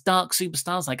 plus dark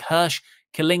superstars like Hirsch,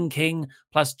 Killing King,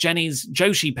 plus Jenny's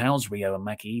Joshi pals, Rio and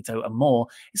Maki Ito, and more.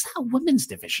 Is that a women's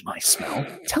division I smell?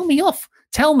 Tell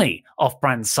me,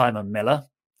 off-brand Simon Miller.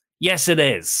 Yes, it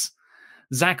is.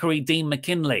 Zachary Dean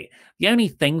McKinley. The only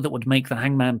thing that would make the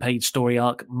Hangman Page story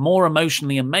arc more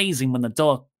emotionally amazing when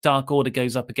the Dark Order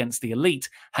goes up against the Elite,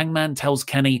 Hangman tells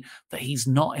Kenny that he's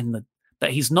not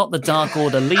the Dark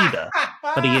Order leader,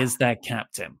 but he is their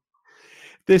captain.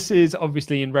 This is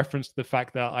obviously in reference to the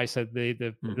fact that I said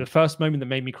the first moment that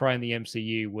made me cry in the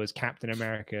MCU was Captain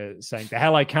America saying, "The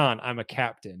hell I can't, I'm a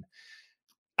captain."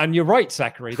 And you're right,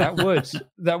 Zachary. That would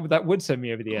that would send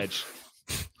me over the edge.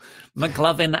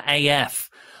 McLovin AF.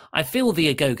 I feel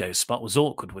the Agogo spot was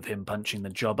awkward with him punching the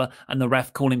jobber and the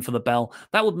ref calling for the bell.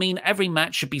 That would mean every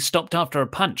match should be stopped after a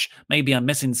punch. Maybe I'm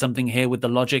missing something here with the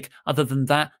logic. Other than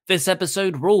that, this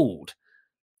episode ruled.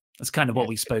 That's kind of what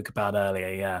we spoke about earlier,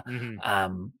 yeah.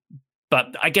 Mm-hmm.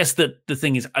 But I guess the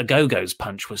thing is, Agogo's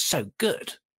punch was so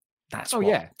good. That's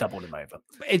what doubled him over.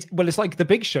 It's like the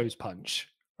Big Show's punch.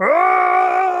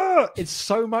 It's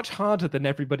so much harder than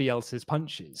everybody else's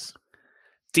punches.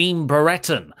 Dean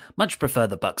Brereton. Much prefer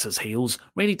the Bucks as heels.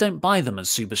 Really don't buy them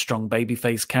as super strong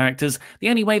babyface characters. The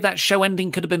only way that show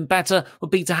ending could have been better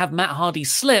would be to have Matt Hardy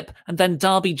slip and then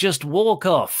Darby just walk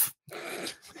off.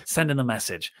 Sending a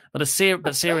message. But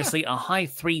seriously, a high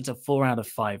 3 to 4 out of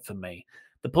 5 for me.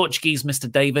 The Portuguese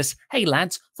Mr. Davis. Hey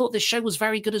lads, thought this show was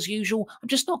very good as usual. I'm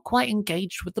just not quite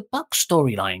engaged with the Bucks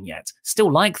storyline yet.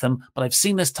 Still like them, but I've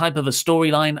seen this type of a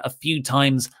storyline a few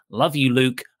times. Love you,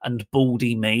 Luke, and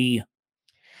baldy me.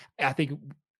 I think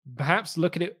perhaps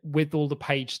look at it with all the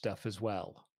Page stuff as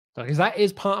well. Because that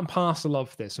is part and parcel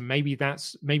of this. And maybe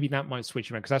that might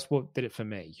switch around because that's what did it for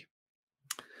me.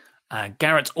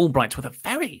 Garrett Albright with a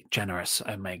very generous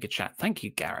Omega chat. Thank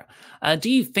you, Garrett. Do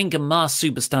you think a masked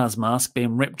superstar's mask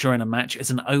being ripped during a match is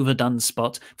an overdone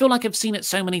spot? Feel like I've seen it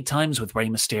so many times with Rey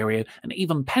Mysterio and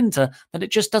even Penta that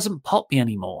it just doesn't pop me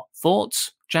anymore.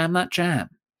 Thoughts? Jam that jam.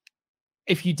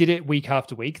 If you did it week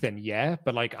after week, then yeah.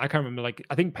 But I can't remember.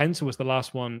 I think Penta was the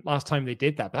last time they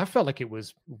did that. But I felt like it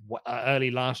was early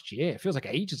last year. It feels like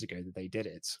ages ago that they did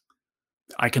it.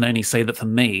 I can only say that for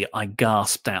me, I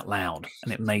gasped out loud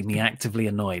and it made me actively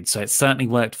annoyed. So it certainly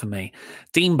worked for me.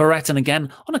 Dean Brereton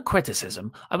again. On a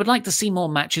criticism, I would like to see more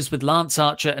matches with Lance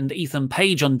Archer and Ethan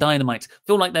Page on Dynamite.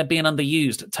 Feel like they're being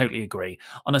underused. Totally agree.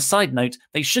 On a side note,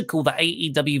 they should call the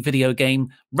AEW video game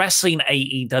Wrestling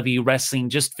AEW Wrestling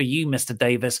just for you, Mr.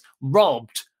 Davis,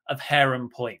 robbed of harem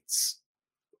points.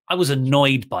 I was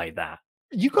annoyed by that.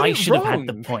 I should have had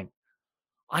the point.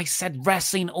 I said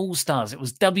Wrestling All-Stars. It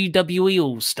was WWE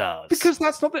All-Stars. Because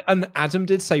that's not and Adam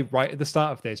did say right at the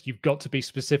start of this, you've got to be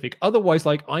specific. Otherwise,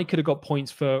 I could have got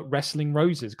points for Wrestling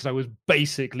Roses because I was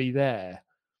basically there.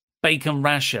 Bacon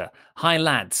Rasher. Hi,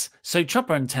 lads. So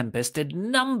Chopper and Tempest did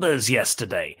numbers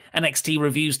yesterday. NXT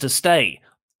reviews to stay.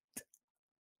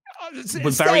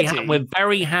 We're very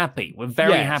happy. We're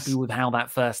very happy with how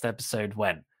that first episode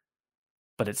went.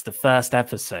 But it's the first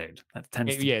episode that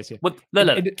tends to... Yes, yeah. Look,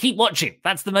 keep watching.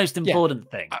 That's the most important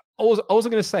thing. All I'm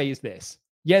going to say is this.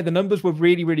 Yeah, the numbers were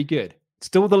really, really good.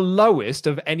 Still the lowest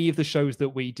of any of the shows that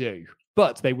we do.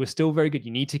 But they were still very good. You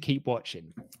need to keep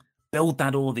watching. Build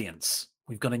that audience.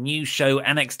 We've got a new show,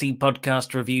 NXT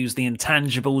Podcast Reviews, The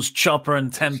Intangibles, Chopper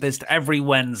and Tempest, every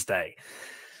Wednesday.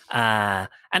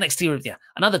 NXT,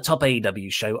 another top AEW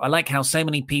show. I like how so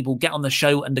many people get on the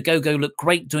show and Ogogo look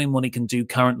great doing what he can do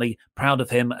currently. Proud of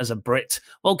him as a Brit.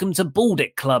 Welcome to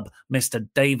Baldic Club, Mr.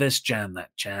 Davis. Jam that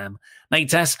jam.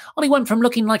 Nate S. Ollie went from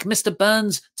looking like Mr.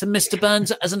 Burns to Mr.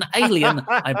 Burns as an alien.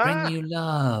 I bring you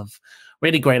love.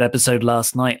 Really great episode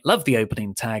last night. Love the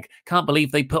opening tag. Can't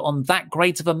believe they put on that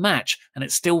great of a match and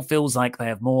it still feels like they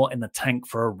have more in the tank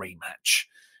for a rematch.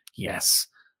 Yes.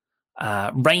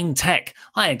 Rain Tech.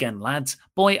 Hi again, lads.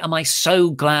 Boy, am I so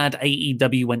glad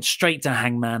AEW went straight to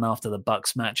Hangman after the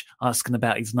Bucks match, asking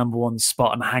about his number one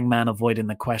spot and Hangman avoiding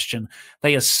the question.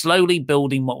 They are slowly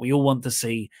building what we all want to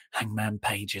see, Hangman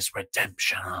Page's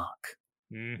redemption arc.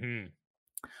 Mm-hmm.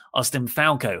 Austin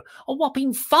Falco. A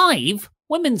whopping 5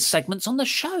 women's segments on the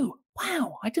show.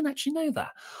 Wow, I didn't actually know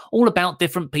that. All about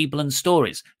different people and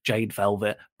stories. Jade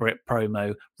Velvet, Britt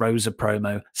promo, Rosa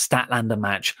promo, Statlander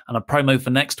match, and a promo for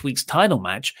next week's title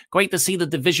match. Great to see the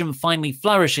division finally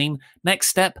flourishing. Next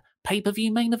step,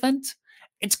 pay-per-view main event.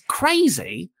 It's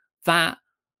crazy that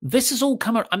this has all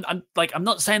come. I'm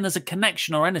not saying there's a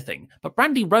connection or anything, but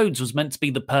Brandy Rhodes was meant to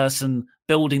be the person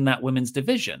building that women's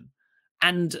division,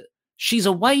 and she's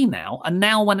away now, and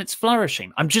now when it's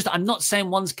flourishing, I'm not saying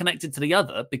one's connected to the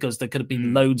other, because there could have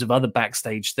been loads of other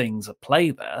backstage things at play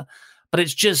there, but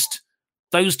it's just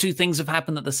those two things have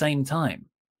happened at the same time.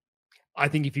 I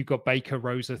think if you've got Baker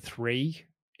Rosa 3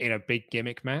 in a big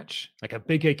gimmick match, like a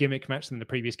bigger gimmick match than the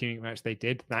previous gimmick match they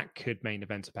did, that could main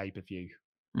event a pay-per-view.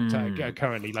 So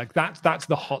currently, like that's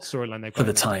the hot storyline they've got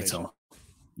for the title.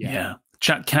 Yeah.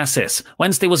 Chuck Cassis.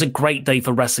 Wednesday was a great day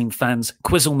for wrestling fans.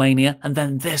 Quizzlemania, and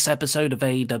then this episode of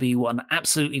AEW, an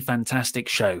absolutely fantastic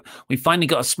show. We finally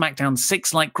got a SmackDown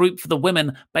 6-like group for the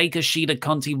women: Baker, Shida,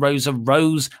 Conti, Rosa,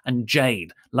 Rose, and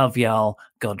Jade. Love y'all.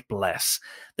 God bless.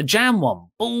 The Jam one,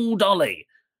 Bull Dolly.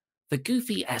 The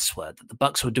goofy S-word that the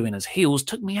Bucks were doing as heels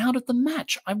took me out of the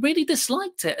match. I really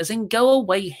disliked it, as in go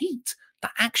away heat. The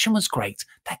action was great.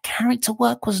 Their character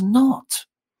work was not.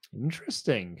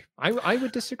 Interesting. I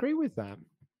would disagree with that.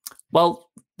 Well,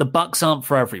 the Bucks aren't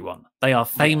for everyone. They are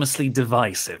famously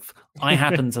divisive. I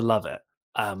happen to love it.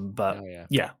 But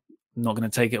yeah, I'm not going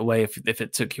to take it away if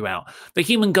it took you out. The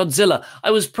Human Godzilla.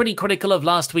 I was pretty critical of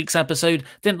last week's episode.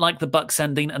 Didn't like the Bucks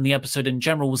ending, and the episode in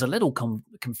general was a little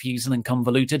confusing and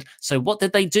convoluted. So what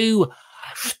did they do?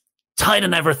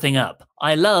 Tighten everything up.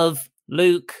 I love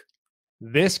Luke.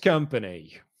 This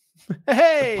company.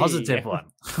 Hey, positive one.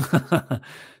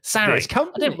 Sorry,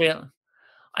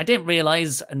 I didn't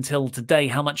realize until today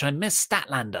how much I miss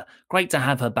Statlander. Great to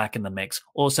have her back in the mix.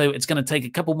 Also, it's going to take a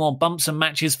couple more bumps and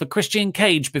matches for Christian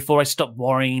Cage before I stop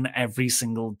worrying every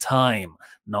single time.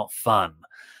 Not fun.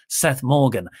 Seth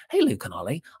Morgan. Hey, Luke and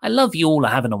Ollie. I love you all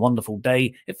are having a wonderful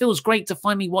day. It feels great to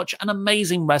finally watch an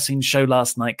amazing wrestling show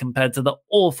last night compared to the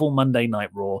awful Monday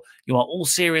Night Raw. You are all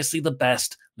seriously the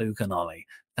best, Luke and Ollie.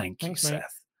 Thanks, Seth. Mate.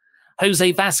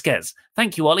 Jose Vasquez.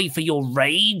 Thank you, Ollie, for your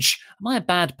rage. Am I a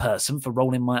bad person for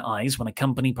rolling my eyes when a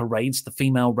company parades the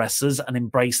female wrestlers and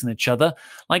embracing each other?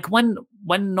 Like when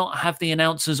not have the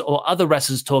announcers or other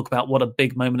wrestlers talk about what a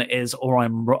big moment it is, or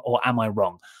am I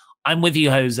wrong? I'm with you,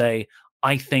 Jose.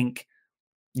 I think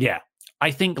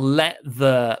let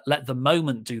the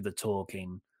moment do the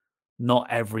talking, not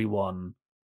everyone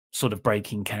sort of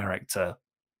breaking character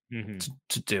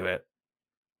to do it.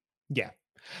 Yeah.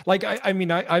 Like,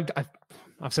 I've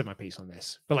said my piece on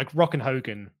this, but like Rock and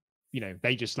Hogan,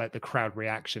 they just let the crowd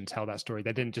reaction tell that story.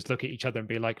 They didn't just look at each other and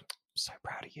be like, so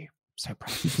proud of you. So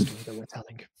proud of the story that we're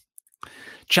telling.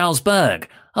 Charles Berg.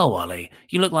 Oh, Ollie,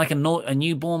 you look like a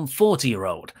newborn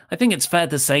 40-year-old. I think it's fair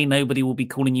to say nobody will be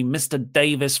calling you Mr.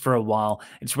 Davis for a while.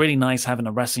 It's really nice having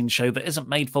a wrestling show that isn't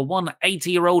made for one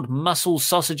 80-year-old muscle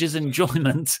sausage's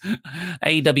enjoyment.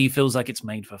 AEW feels like it's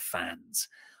made for fans.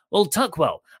 Well,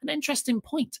 Tuckwell, an interesting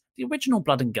point. The original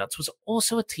Blood and Guts was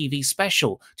also a TV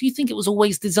special. Do you think it was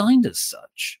always designed as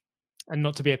such? And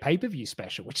not to be a pay-per-view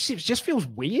special, which just feels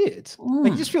weird.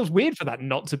 Like, it just feels weird for that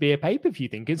not to be a pay-per-view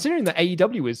thing, considering that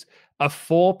AEW is a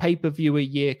 4 pay-per-view a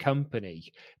year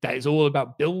company that is all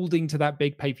about building to that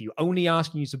big pay-per-view, only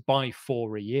asking you to buy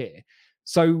 4 a year.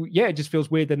 So, yeah, it just feels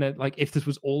weird that, like, if this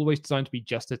was always designed to be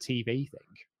just a TV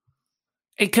thing.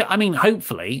 It could,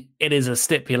 hopefully it is a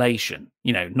stipulation,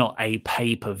 not a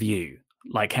pay-per-view,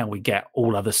 like how we get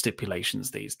all other stipulations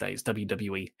these days.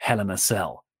 WWE Hell in a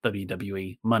Cell,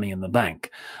 WWE Money in the Bank.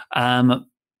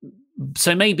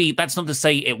 So maybe that's not to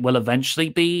say it will eventually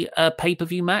be a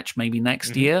pay-per-view match, maybe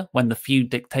next year when the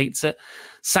feud dictates it.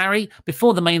 Sari,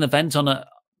 before the main event on a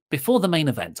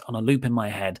loop in my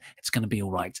head, it's going to be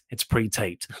all right. It's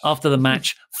pre-taped. After the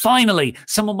match, finally,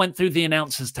 someone went through the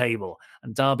announcer's table.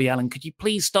 And Darby Allin, could you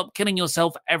please stop killing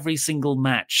yourself every single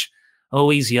match? Oh,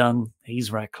 he's young.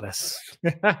 He's reckless.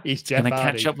 He's going to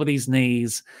catch up with his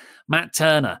knees. Matt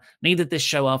Turner needed this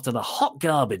show after the hot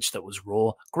garbage that was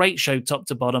Raw. Great show top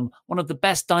to bottom. One of the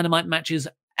best Dynamite matches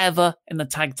ever in the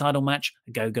tag title match.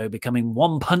 Go becoming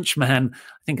One Punch Man.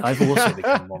 I think I've also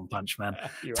become One Punch Man.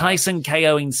 Tyson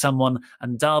KOing someone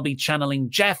and Darby channeling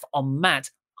Jeff on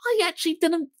Matt. I actually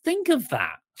didn't think of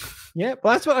that. Yeah,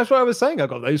 well, that's what I was saying. I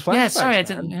got those flashbacks. Yeah, sorry, I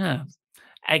didn't. Yeah.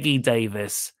 Eggy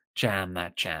Davis, jam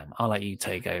that jam. I'll let you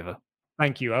take over.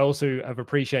 Thank you. I also have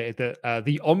appreciated that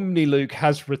the Omni Luke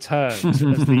has returned as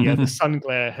the sun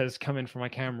glare has come in from my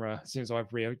camera as soon as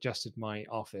I've readjusted my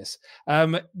office.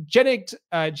 Genetic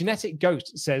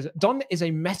Ghost says, Don is a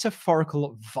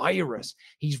metaphorical virus.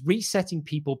 He's resetting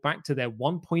people back to their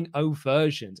 1.0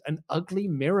 versions, an ugly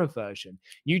mirror version.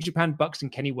 New Japan, Bucks,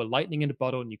 and Kenny were lightning in a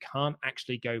bottle, and you can't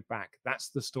actually go back. That's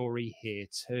the story here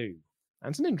too.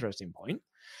 That's an interesting point.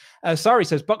 Sari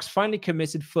says, Bucks finally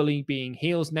committed fully being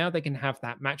heels. Now they can have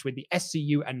that match with the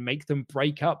SCU and make them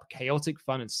break up. Chaotic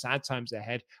fun and sad times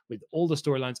ahead with all the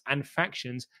storylines and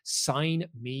factions. Sign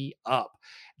me up.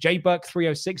 J-Buck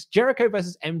 306, Jericho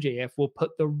versus MJF will put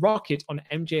the rocket on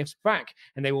MJF's back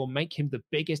and they will make him the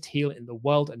biggest heel in the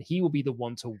world and he will be the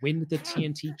one to win the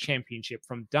TNT Championship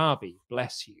from Darby.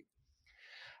 Bless you.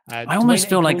 I almost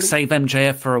feel like save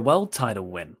MJF for a world title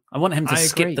win. I want him to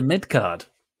skip the mid-card.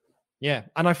 Yeah,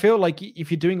 and I feel like if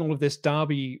you're doing all of this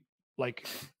Darby, like,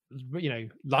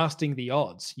 lasting the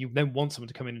odds, you then want someone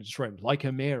to come in and destroy him, like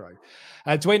a Miro.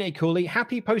 Dwayne A. Cooley,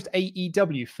 happy post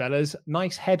AEW, fellas.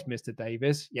 Nice head, Mr.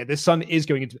 Davis. Yeah, the sun is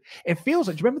going into. It feels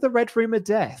like. Do you remember the Red Room of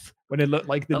Death when it looked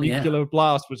like the nuclear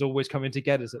blast was always coming to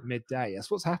get us at midday? That's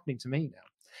what's happening to me now.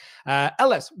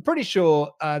 LS, pretty sure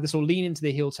this will lean into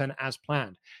the heel turn as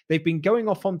planned. They've been going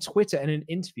off on Twitter and in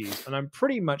interviews, and I'm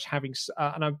pretty much and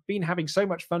I've been having so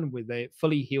much fun with the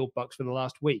fully heel Bucks for the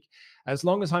last week. As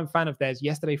long as I'm a fan of theirs,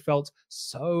 yesterday felt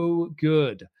so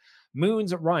good.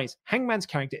 Moon's Rise. Hangman's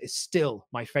character is still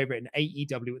my favorite in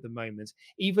AEW at the moment.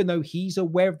 Even though he's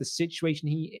aware of the situation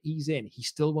he's in, he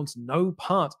still wants no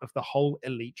part of the whole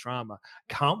elite drama.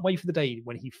 Can't wait for the day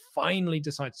when he finally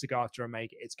decides to go after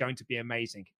Omega. It's going to be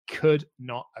amazing. Could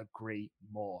not agree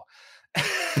more.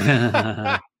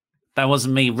 That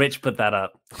wasn't me. Rich put that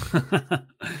up.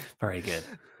 Very good.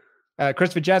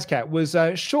 Christopher Jazzcat was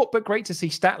short but great to see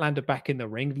Statlander back in the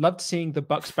ring. Loved seeing the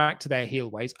Bucks back to their heel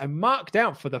ways. I'm marked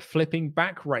out for the flipping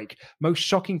back rake. Most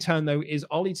shocking turn, though, is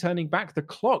Ollie turning back the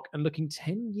clock and looking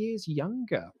 10 years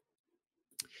younger.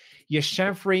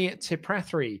 Yashavri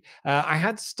Tiprathri. I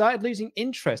had started losing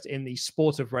interest in the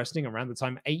sport of wrestling around the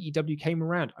time AEW came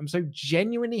around. I'm so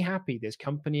genuinely happy this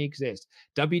company exists.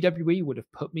 WWE would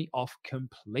have put me off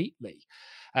completely.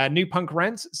 New Punk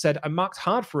Rants said, I marked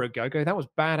hard for a go-go. That was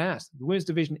badass. The women's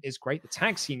division is great. The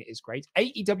tag scene is great.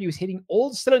 AEW is hitting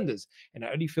all cylinders, and it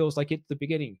only feels like it's the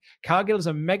beginning. Cargill is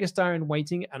a megastar in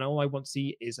waiting, and all I want to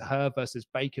see is her versus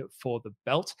Baker for the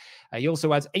belt. He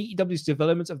also adds, AEW's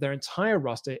development of their entire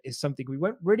roster is something we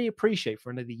won't really appreciate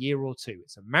for another year or two.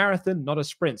 It's a marathon, not a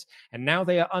sprint, and now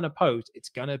they are unopposed. It's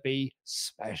going to be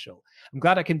special. I'm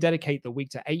glad I can dedicate the week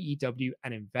to AEW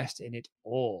and invest in it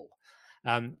all.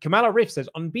 Kamala Riff says,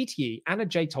 on BTE, Anna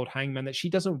Jay told Hangman that she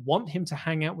doesn't want him to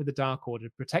hang out with the Dark Order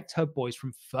to protect her boys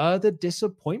from further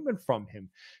disappointment from him.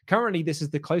 Currently, this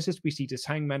is the closest we see to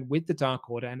Hangman with the Dark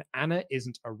Order, and Anna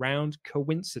isn't around.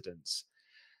 Coincidence?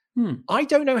 I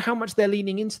don't know how much they're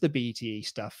leaning into the BTE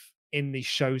stuff in the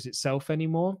shows itself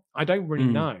anymore. I don't really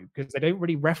know, because they don't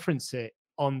really reference it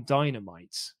on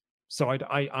Dynamite. So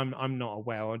I'm not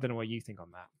aware. I don't know what you think on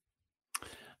that.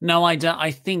 No, I don't.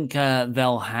 I think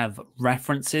they'll have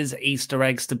references, Easter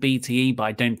eggs to BTE, but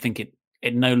I don't think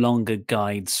it no longer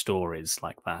guides stories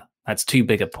like that. That's too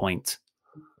big a point.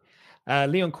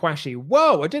 Leon Quashi,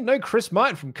 whoa, I didn't know Chris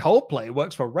Martin from Coldplay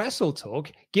works for Wrestle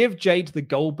Talk. Give Jade the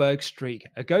Goldberg streak.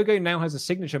 Ogogo now has a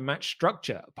signature match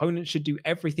structure. Opponents should do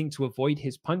everything to avoid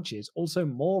his punches. Also,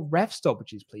 more ref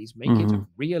stoppages, please. Make it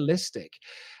realistic.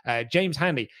 James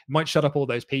Hanley might shut up all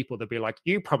those people that be like,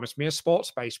 you promised me a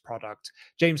sports-based product.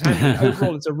 James Hanley,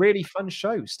 overall, it's a really fun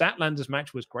show. Statlander's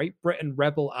match was great. Britt and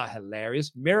Rebel are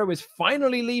hilarious. Miro is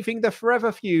finally leaving the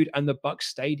Forever Feud, and the Bucks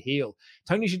stayed heel.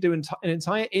 Tony should do an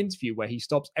entire interview where he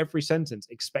stops every sentence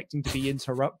expecting to be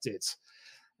interrupted.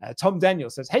 Tom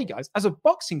Daniel says, hey guys, as a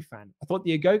boxing fan, I thought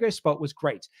the Ogogo spot was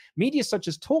great. Media such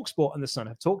as TalkSport and The Sun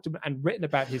have talked about and written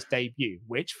about his debut,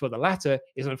 which for the latter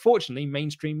is unfortunately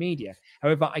mainstream media.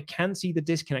 However, I can see the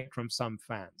disconnect from some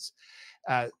fans.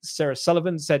 Sarah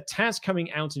Sullivan said, Taz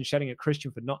coming out and shouting at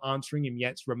Christian for not answering him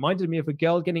yet reminded me of a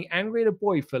girl getting angry at a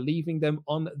boy for leaving them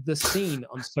on the scene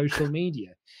on social media.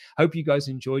 Hope you guys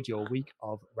enjoyed your week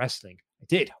of wrestling. I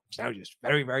did. I'm now just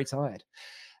very, very tired.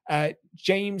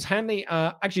 James Hanley,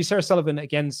 actually Sarah Sullivan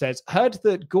again says, heard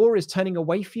that Gore is turning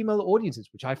away female audiences,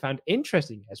 which I found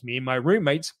interesting as me and my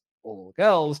roommates, all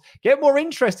girls, get more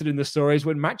interested in the stories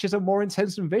when matches are more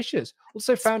intense and vicious.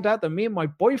 Also found out that me and my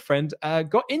boyfriend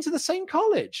got into the same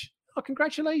college. Oh,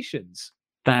 congratulations.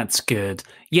 That's good.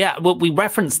 Yeah, well, we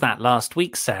referenced that last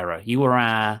week, Sarah. You were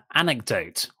our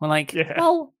anecdote. We're like,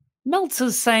 well,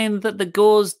 Meltzer's saying that the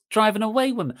Gore's driving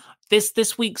away women.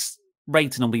 This week's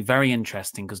rating will be very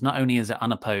interesting because not only is it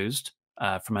unopposed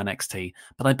from NXT,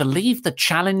 but I believe the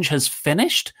challenge has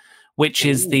finished, which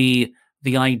is the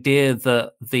idea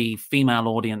that the female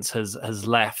audience has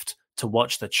left to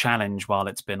watch the challenge while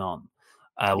it's been on.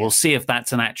 We'll see if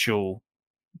that's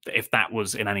if that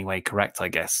was in any way correct, I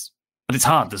guess. But it's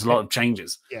hard. There's a lot of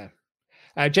changes. Yeah.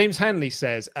 James Hanley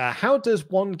says, how does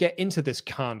one get into this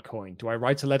Khan coin? Do I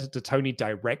write a letter to Tony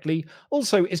directly?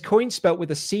 Also, is coin spelt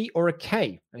with a C or a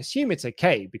K? I assume it's a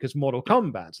K because Mortal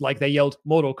Kombat, like they yelled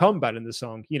Mortal Kombat in the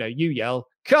song. You know, you yell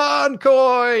Khan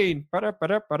coin.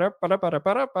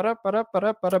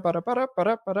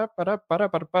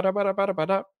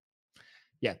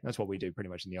 Yeah, that's what we do pretty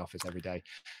much in the office every day.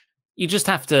 You just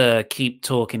have to keep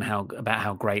talking about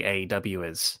how great AEW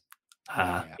is,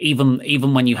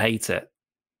 even when you hate it.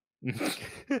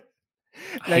 I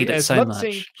hate it so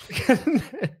much.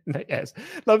 Yes,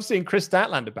 love seeing Chris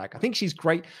Statlander back. I think she's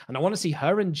great, and I want to see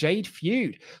her and Jade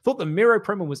feud. Thought the Miro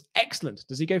promo was excellent.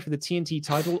 Does he go for the TNT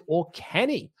title or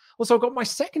Kenny? Also, I got my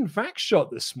second vax shot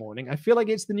this morning. I feel like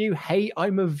it's the new "Hey,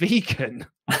 I'm a vegan."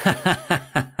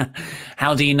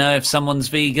 How do you know if someone's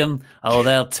vegan? Oh,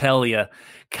 they'll tell you.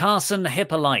 Carson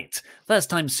Hippolyte,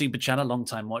 first-time super chatter,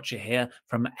 long-time watcher here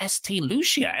from St.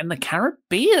 Lucia in the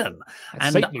Caribbean.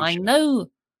 That's and St. Lucia. I know...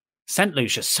 St.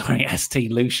 Lucia, sorry, St.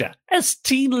 Lucia.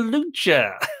 St.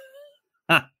 Lucia!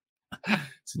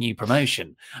 It's a new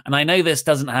promotion. And I know this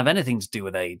doesn't have anything to do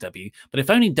with AEW, but if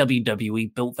only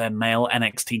WWE built their male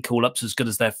NXT call-ups as good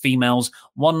as their females,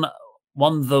 one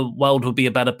the world would be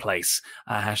a better place.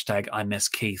 Hashtag I miss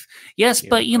Keith. Yes,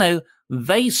 but you know,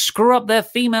 they screw up their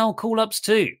female call-ups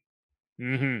too.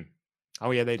 Mm-hmm.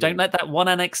 Oh yeah, they do. Don't let that one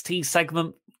NXT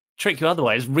segment trick you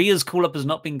otherwise. Rhea's call-up has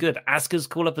not been good. Asuka's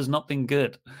call-up has not been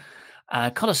good.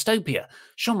 Colostopia,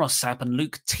 Sean Ross Sapp and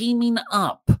Luke teaming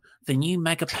up. The new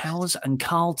Mega Powers and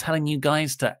Carl telling you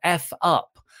guys to F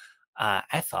up.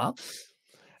 F up?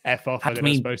 F off, I think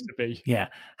it's supposed to be. Yeah,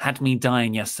 had me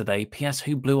dying yesterday. P.S.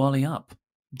 Who blew Ollie up?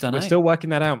 We're still working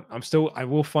that out. I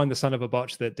will find the son of a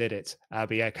botch that did it.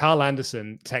 But yeah, Carl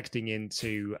Anderson texting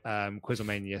into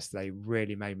Quizzlemania yesterday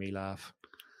really made me laugh.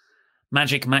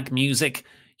 Magic Mac Music,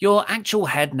 your actual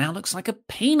head now looks like a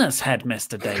penis head,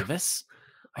 Mr. Davis.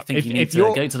 I think you need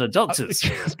to go to the doctors.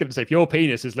 I was going to say, if your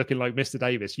penis is looking like Mr.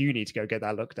 Davis, you need to go get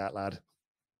that looked at, lad.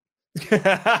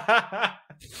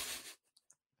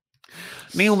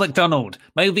 Neil McDonald,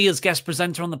 Moby as guest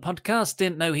presenter on the podcast,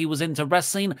 didn't know he was into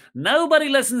wrestling. Nobody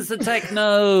listens to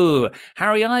techno.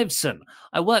 Harry Iveson,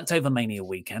 I worked over Mania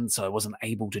weekend, so I wasn't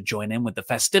able to join in with the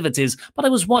festivities, but I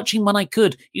was watching when I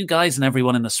could. You guys and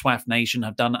everyone in the SWAF Nation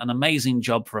have done an amazing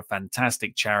job for a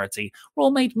fantastic charity. Raw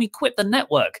made me quit the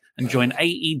network and join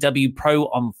AEW Pro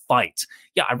on Fight.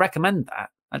 Yeah, I recommend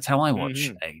that. That's how I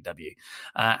watch AEW.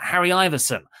 Harry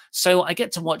Iverson. So I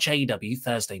get to watch AEW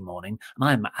Thursday morning, and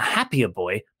I'm a happier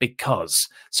boy because,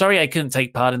 sorry I couldn't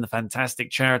take part in the fantastic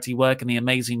charity work and the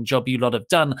amazing job you lot have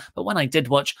done, but when I did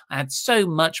watch, I had so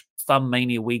much fun.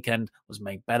 Mania weekend was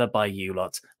made better by you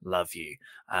lot. Love you.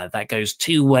 That goes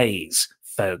two ways,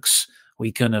 folks.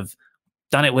 We couldn't have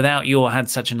done it without you or had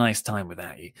such a nice time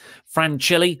without you. Fran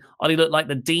Chili, Ollie looked like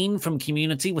the Dean from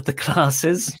Community with the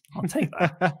glasses. I'll take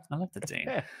that. I love the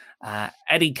Dean.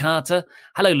 Eddie Carter,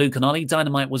 hello Luke and Ollie.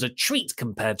 Dynamite was a treat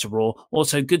compared to Raw.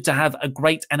 Also good to have a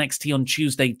great NXT on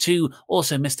Tuesday too.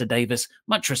 Also Mr. Davis,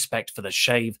 much respect for the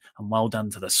shave and well done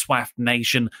to the SWAF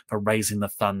Nation for raising the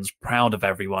funds. Proud of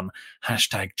everyone.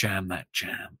 Hashtag jam that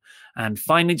jam. And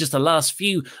finally, just the last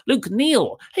few. Luke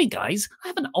Neal. Hey guys, I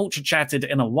haven't ultra chatted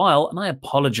in a while and I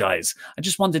apologize. I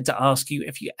just wanted to ask you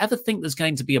if you ever think there's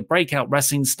going to be a breakout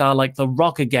wrestling star like The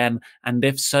Rock again, and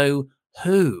if so,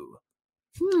 who?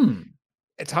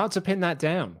 It's hard to pin that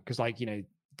down because, like, you know,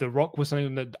 The Rock was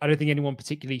something that I don't think anyone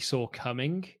particularly saw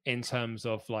coming in terms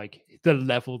of like the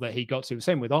level that he got to.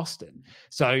 Same with Austin.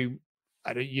 So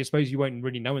you suppose you won't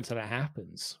really know until it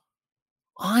happens.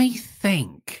 I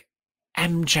think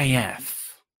MJF.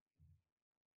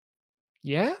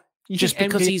 Yeah, just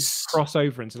because he's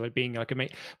crossover into like being like a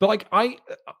mate. But like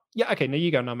yeah, okay, now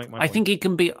you go and I'll make my point. I think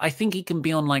he can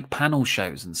be on like panel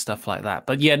shows and stuff like that.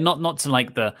 But yeah, not to like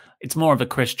it's more of a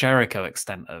Chris Jericho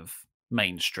extent of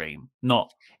mainstream,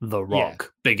 not The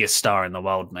Rock, biggest star in the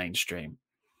world mainstream.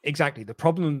 Exactly. The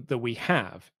problem that we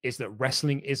have is that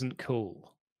wrestling isn't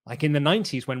cool. Like in the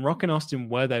 90s, when Rock and Austin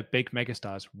were their big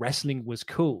megastars, wrestling was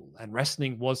cool. And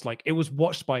wrestling was like, it was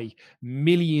watched by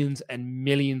millions and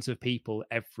millions of people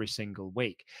every single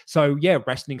week. So yeah,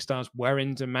 wrestling stars were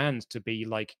in demand to be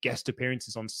like guest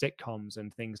appearances on sitcoms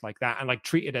and things like that, and like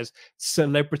treated as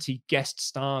celebrity guest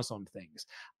stars on things.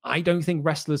 I don't think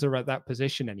wrestlers are at that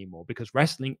position anymore because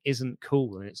wrestling isn't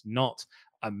cool and it's not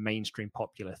a mainstream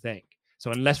popular thing. So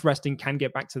unless wrestling can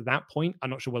get back to that point, I'm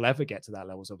not sure we'll ever get to that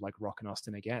levels of like Rock and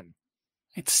Austin again.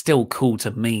 It's still cool to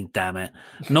me, damn it.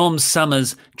 Norm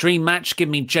Summers, dream match, give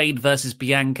me Jade versus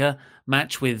Bianca.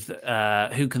 Match with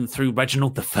who can throw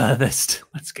Reginald the furthest.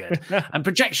 That's good. And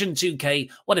Projection 2K,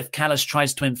 what if Callis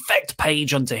tries to infect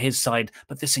Paige onto his side,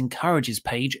 but this encourages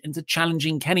Paige into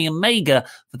challenging Kenny Omega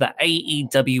for the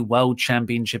AEW World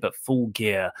Championship at Full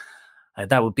Gear.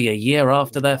 That would be a year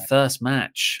after their first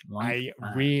match. I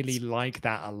really like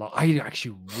that a lot. I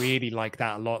actually really like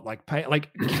that a lot. Like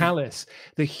Callis,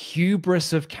 the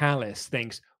hubris of Callis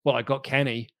thinks, well, I got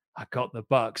Kenny, I got the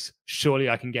Bucks.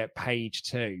 Surely I can get Paige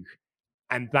too.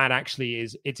 And that actually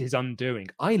it's his undoing.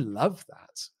 I love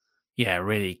that. Yeah,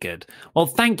 really good. Well,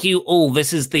 thank you all.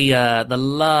 This is the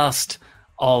last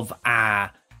of our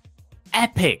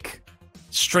epic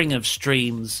string of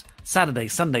streams. Saturday,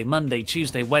 Sunday, Monday,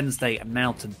 Tuesday, Wednesday, and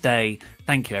now today.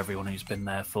 Thank you, everyone who's been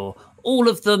there for all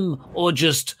of them, or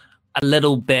just a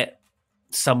little bit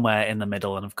somewhere in the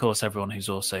middle. And of course, everyone who's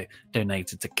also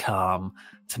donated to Calm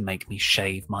to make me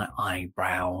shave my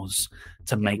eyebrows,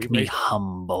 to make me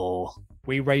humble.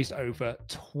 We raised over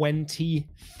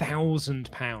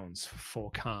 £20,000 for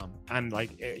Calm, and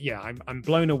I'm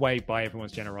blown away by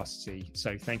everyone's generosity.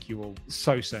 So thank you all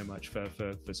so much for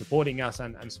supporting us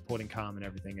and supporting Calm and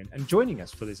everything, and joining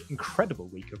us for this incredible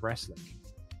week of wrestling.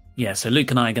 Yeah, so Luke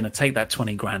and I are going to take that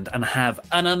 20 grand and have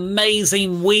an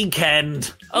amazing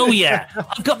weekend. Oh yeah,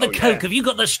 I've got the coke. Yeah. Have you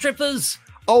got the strippers?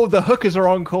 Oh, the hookers are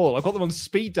on call. I've got them on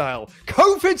speed dial.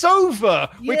 COVID's over.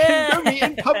 Yeah. We can go meet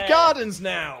in pub gardens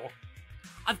now.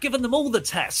 I've given them all the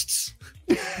tests.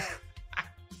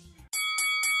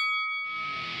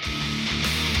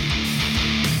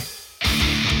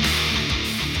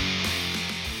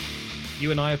 You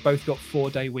and I have both got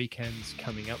 4-day weekends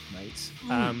coming up, mate.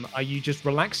 Are you just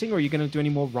relaxing, or are you going to do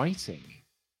any more writing?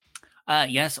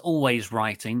 Yes, always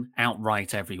writing.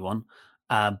 Outright, everyone.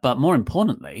 But more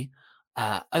importantly,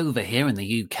 over here in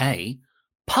the UK,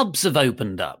 pubs have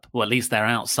opened up. Well, at least they're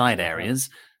outside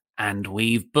areas. And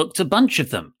we've booked a bunch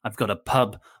of them. I've got a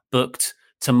pub booked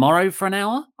tomorrow for an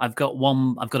hour. I've got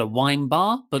a wine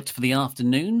bar booked for the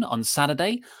afternoon on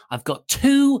Saturday. I've got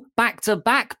 2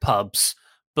 back-to-back pubs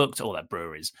booked, all that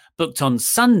breweries, booked on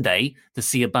Sunday to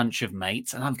see a bunch of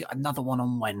mates. And I've got another one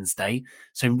on Wednesday.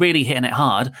 So really hitting it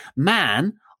hard.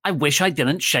 Man, I wish I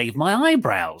didn't shave my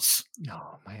eyebrows.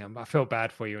 Oh, man, I feel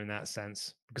bad for you in that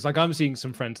sense. Because I'm seeing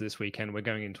some friends this weekend. We're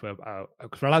going into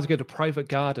because we're allowed to go to private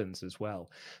gardens as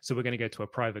well. So we're going to go to a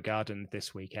private garden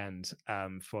this weekend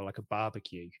for like a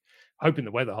barbecue. Hoping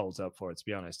the weather holds up for it, to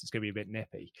be honest. It's going to be a bit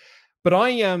nippy. But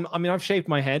I've shaved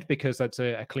my head because that's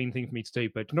a clean thing for me to do.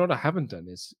 But you know what I haven't done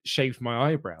is shaved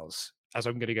my eyebrows, as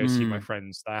I'm going to go see my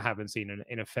friends that I haven't seen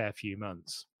in a fair few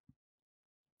months.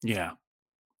 Yeah.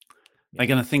 They're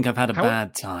going to think I've had a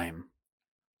bad time.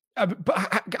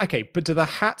 But do the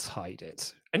hats hide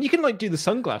it? And you can do the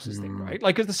sunglasses thing, right?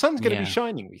 Because the sun's going to be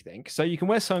shining, we think. So you can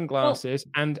wear sunglasses.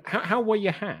 Well, and how were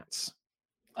your hats?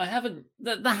 I haven't.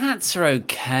 The hats are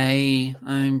okay.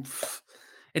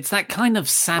 It's that kind of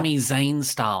Sami Zayn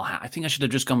style hat. I think I should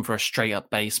have just gone for a straight up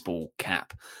baseball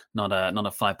cap, not a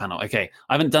 5-panel. Okay,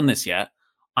 I haven't done this yet.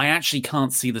 I actually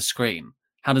can't see the screen.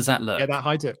 How does that look? Yeah, that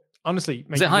hides it. Honestly,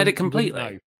 does it hide it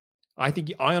completely? I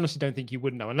honestly don't think you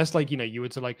would know, unless you were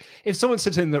to if someone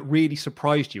said something that really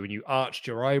surprised you and you arched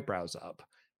your eyebrows up,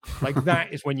 that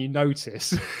is when you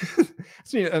notice.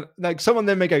 So, someone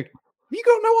then may go, "You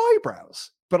got no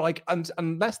eyebrows," but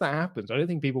unless that happens, I don't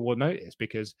think people will notice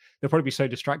because they'll probably be so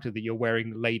distracted that you're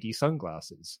wearing lady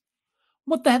sunglasses.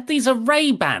 What the heck? These are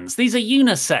Ray-Bans. These are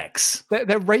unisex.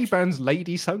 They're Ray-Bans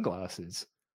lady sunglasses.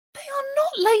 They are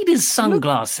not ladies'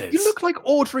 sunglasses. You look like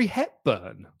Audrey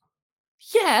Hepburn.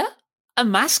 Yeah. A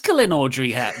masculine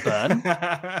Audrey Hepburn.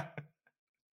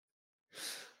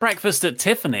 Breakfast at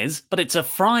Tiffany's, but it's a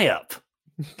fry-up.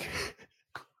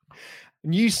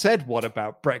 And you said, what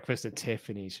about Breakfast at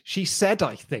Tiffany's? She said,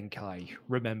 I think I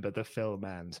remember the film,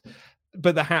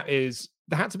 but the hat's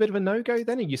a bit of a no-go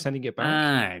then? Are you sending it back?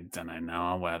 I don't know. No,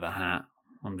 I'll wear the hat.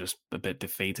 I'm just a bit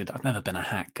defeated. I've never been a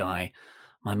hat guy.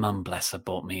 My mum, bless her,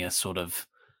 bought me a sort of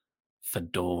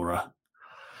fedora.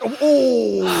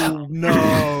 Oh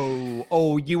no!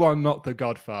 Oh, you are not the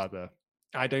Godfather.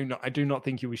 I do not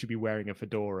think you should be wearing a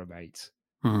fedora, mate.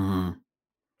 Yeah.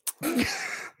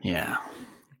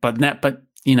 But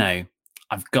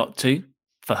I've got to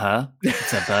for her.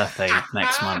 It's her birthday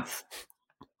next month.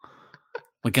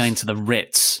 We're going to the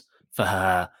Ritz for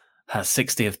her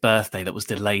 60th birthday that was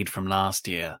delayed from last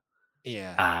year.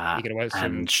 Yeah. You're going to wear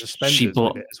some suspenders she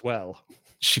bought with it as well.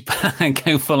 She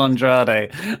go full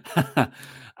Andrade.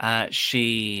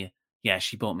 She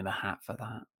bought me the hat for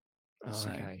that. Oh, so.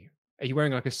 Okay. Are you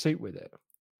wearing like a suit with it?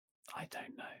 I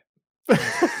don't know.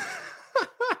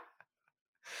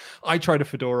 I tried a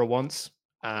fedora once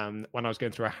when I was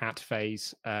going through a hat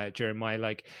phase during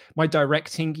my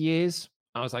directing years.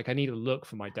 I was like, I need a look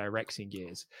for my directing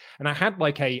years, and I had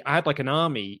an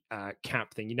army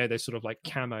cap thing, those sort of like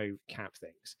camo cap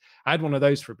things. I had one of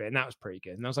those for a bit, and that was pretty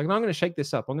good. And I was like, no, I'm going to shake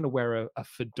this up. I'm going to wear a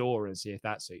fedora and see if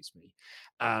that suits me.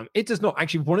 It does not.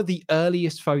 Actually, one of the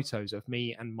earliest photos of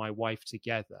me and my wife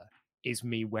together is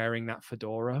me wearing that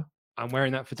fedora. I'm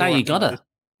wearing that fedora. Oh, you got it.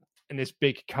 In this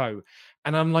big coat,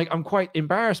 and I'm quite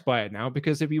embarrassed by it now,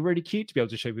 because it'd be really cute to be able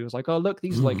to show people. It's like, oh look,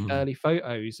 these are like early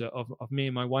photos of me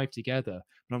and my wife together,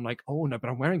 and I'm like, oh no, but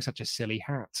I'm wearing such a silly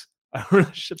hat. I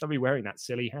shouldn't be wearing that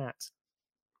silly hat.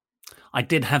 I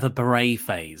did have a beret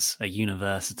phase at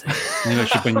university. Maybe I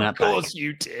should bring that back. Of course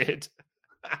you did.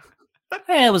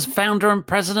 Hey, I was founder and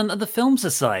president of the Film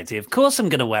Society. Of course I'm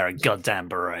going to wear a goddamn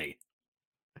beret.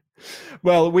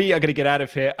 Well, we are going to get out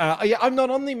of here. I'm not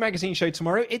on the magazine show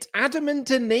tomorrow. It's Adam and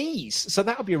Denise. So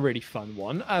that'll be a really fun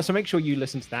one. So make sure you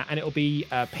listen to that. And it'll be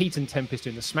Pete and Tempest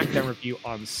doing the SmackDown review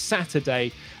on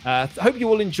Saturday. Hope you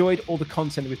all enjoyed all the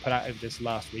content that we put out over this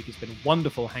last week. It's been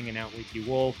wonderful hanging out with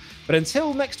you all. But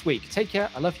until next week, take care.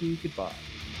 I love you. Goodbye.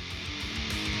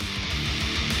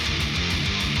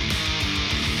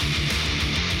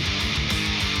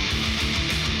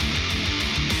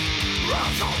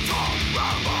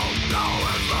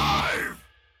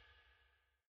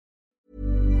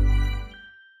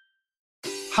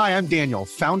 Hi, I'm Daniel,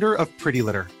 founder of Pretty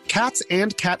Litter. Cats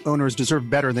and cat owners deserve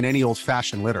better than any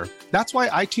old-fashioned litter. That's why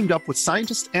I teamed up with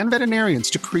scientists and veterinarians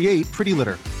to create Pretty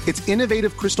Litter. Its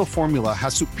innovative crystal formula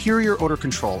has superior odor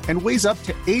control and weighs up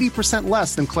to 80%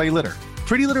 less than clay litter.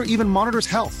 Pretty Litter even monitors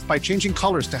health by changing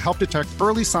colors to help detect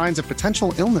early signs of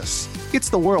potential illness. It's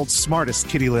the world's smartest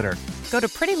kitty litter. Go to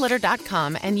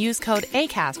prettylitter.com and use code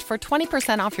ACAST for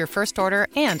 20% off your first order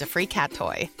and a free cat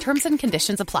toy. Terms and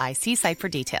conditions apply. See site for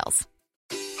details.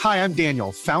 Hi, I'm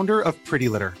Daniel, founder of Pretty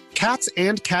Litter. Cats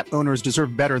and cat owners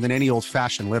deserve better than any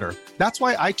old-fashioned litter. That's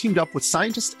why I teamed up with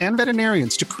scientists and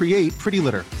veterinarians to create Pretty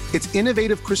Litter. Its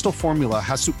innovative crystal formula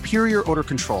has superior odor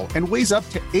control and weighs up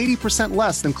to 80%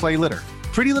 less than clay litter.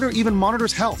 Pretty Litter even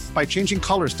monitors health by changing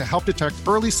colors to help detect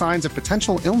early signs of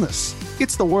potential illness.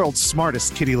 It's the world's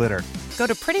smartest kitty litter. Go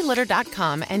to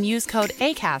prettylitter.com and use code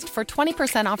ACAST for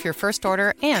 20% off your first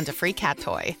order and a free cat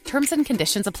toy. Terms and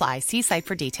conditions apply. See site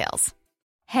for details.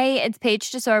 Hey, it's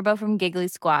Paige DeSorbo from Giggly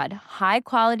Squad. High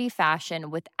quality fashion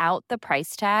without the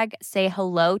price tag. Say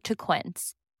hello to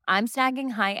Quince. I'm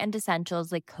snagging high-end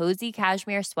essentials like cozy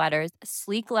cashmere sweaters,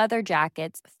 sleek leather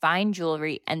jackets, fine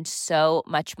jewelry, and so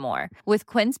much more. With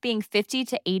Quince being 50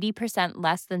 to 80%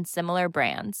 less than similar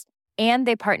brands. And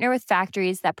they partner with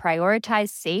factories that prioritize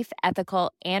safe,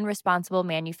 ethical, and responsible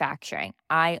manufacturing.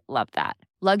 I love that.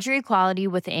 Luxury quality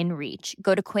within reach.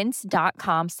 Go to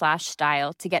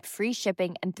quince.com/style to get free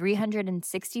shipping and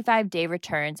 365-day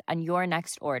returns on your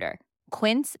next order.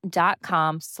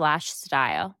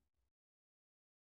 Quince.com/style.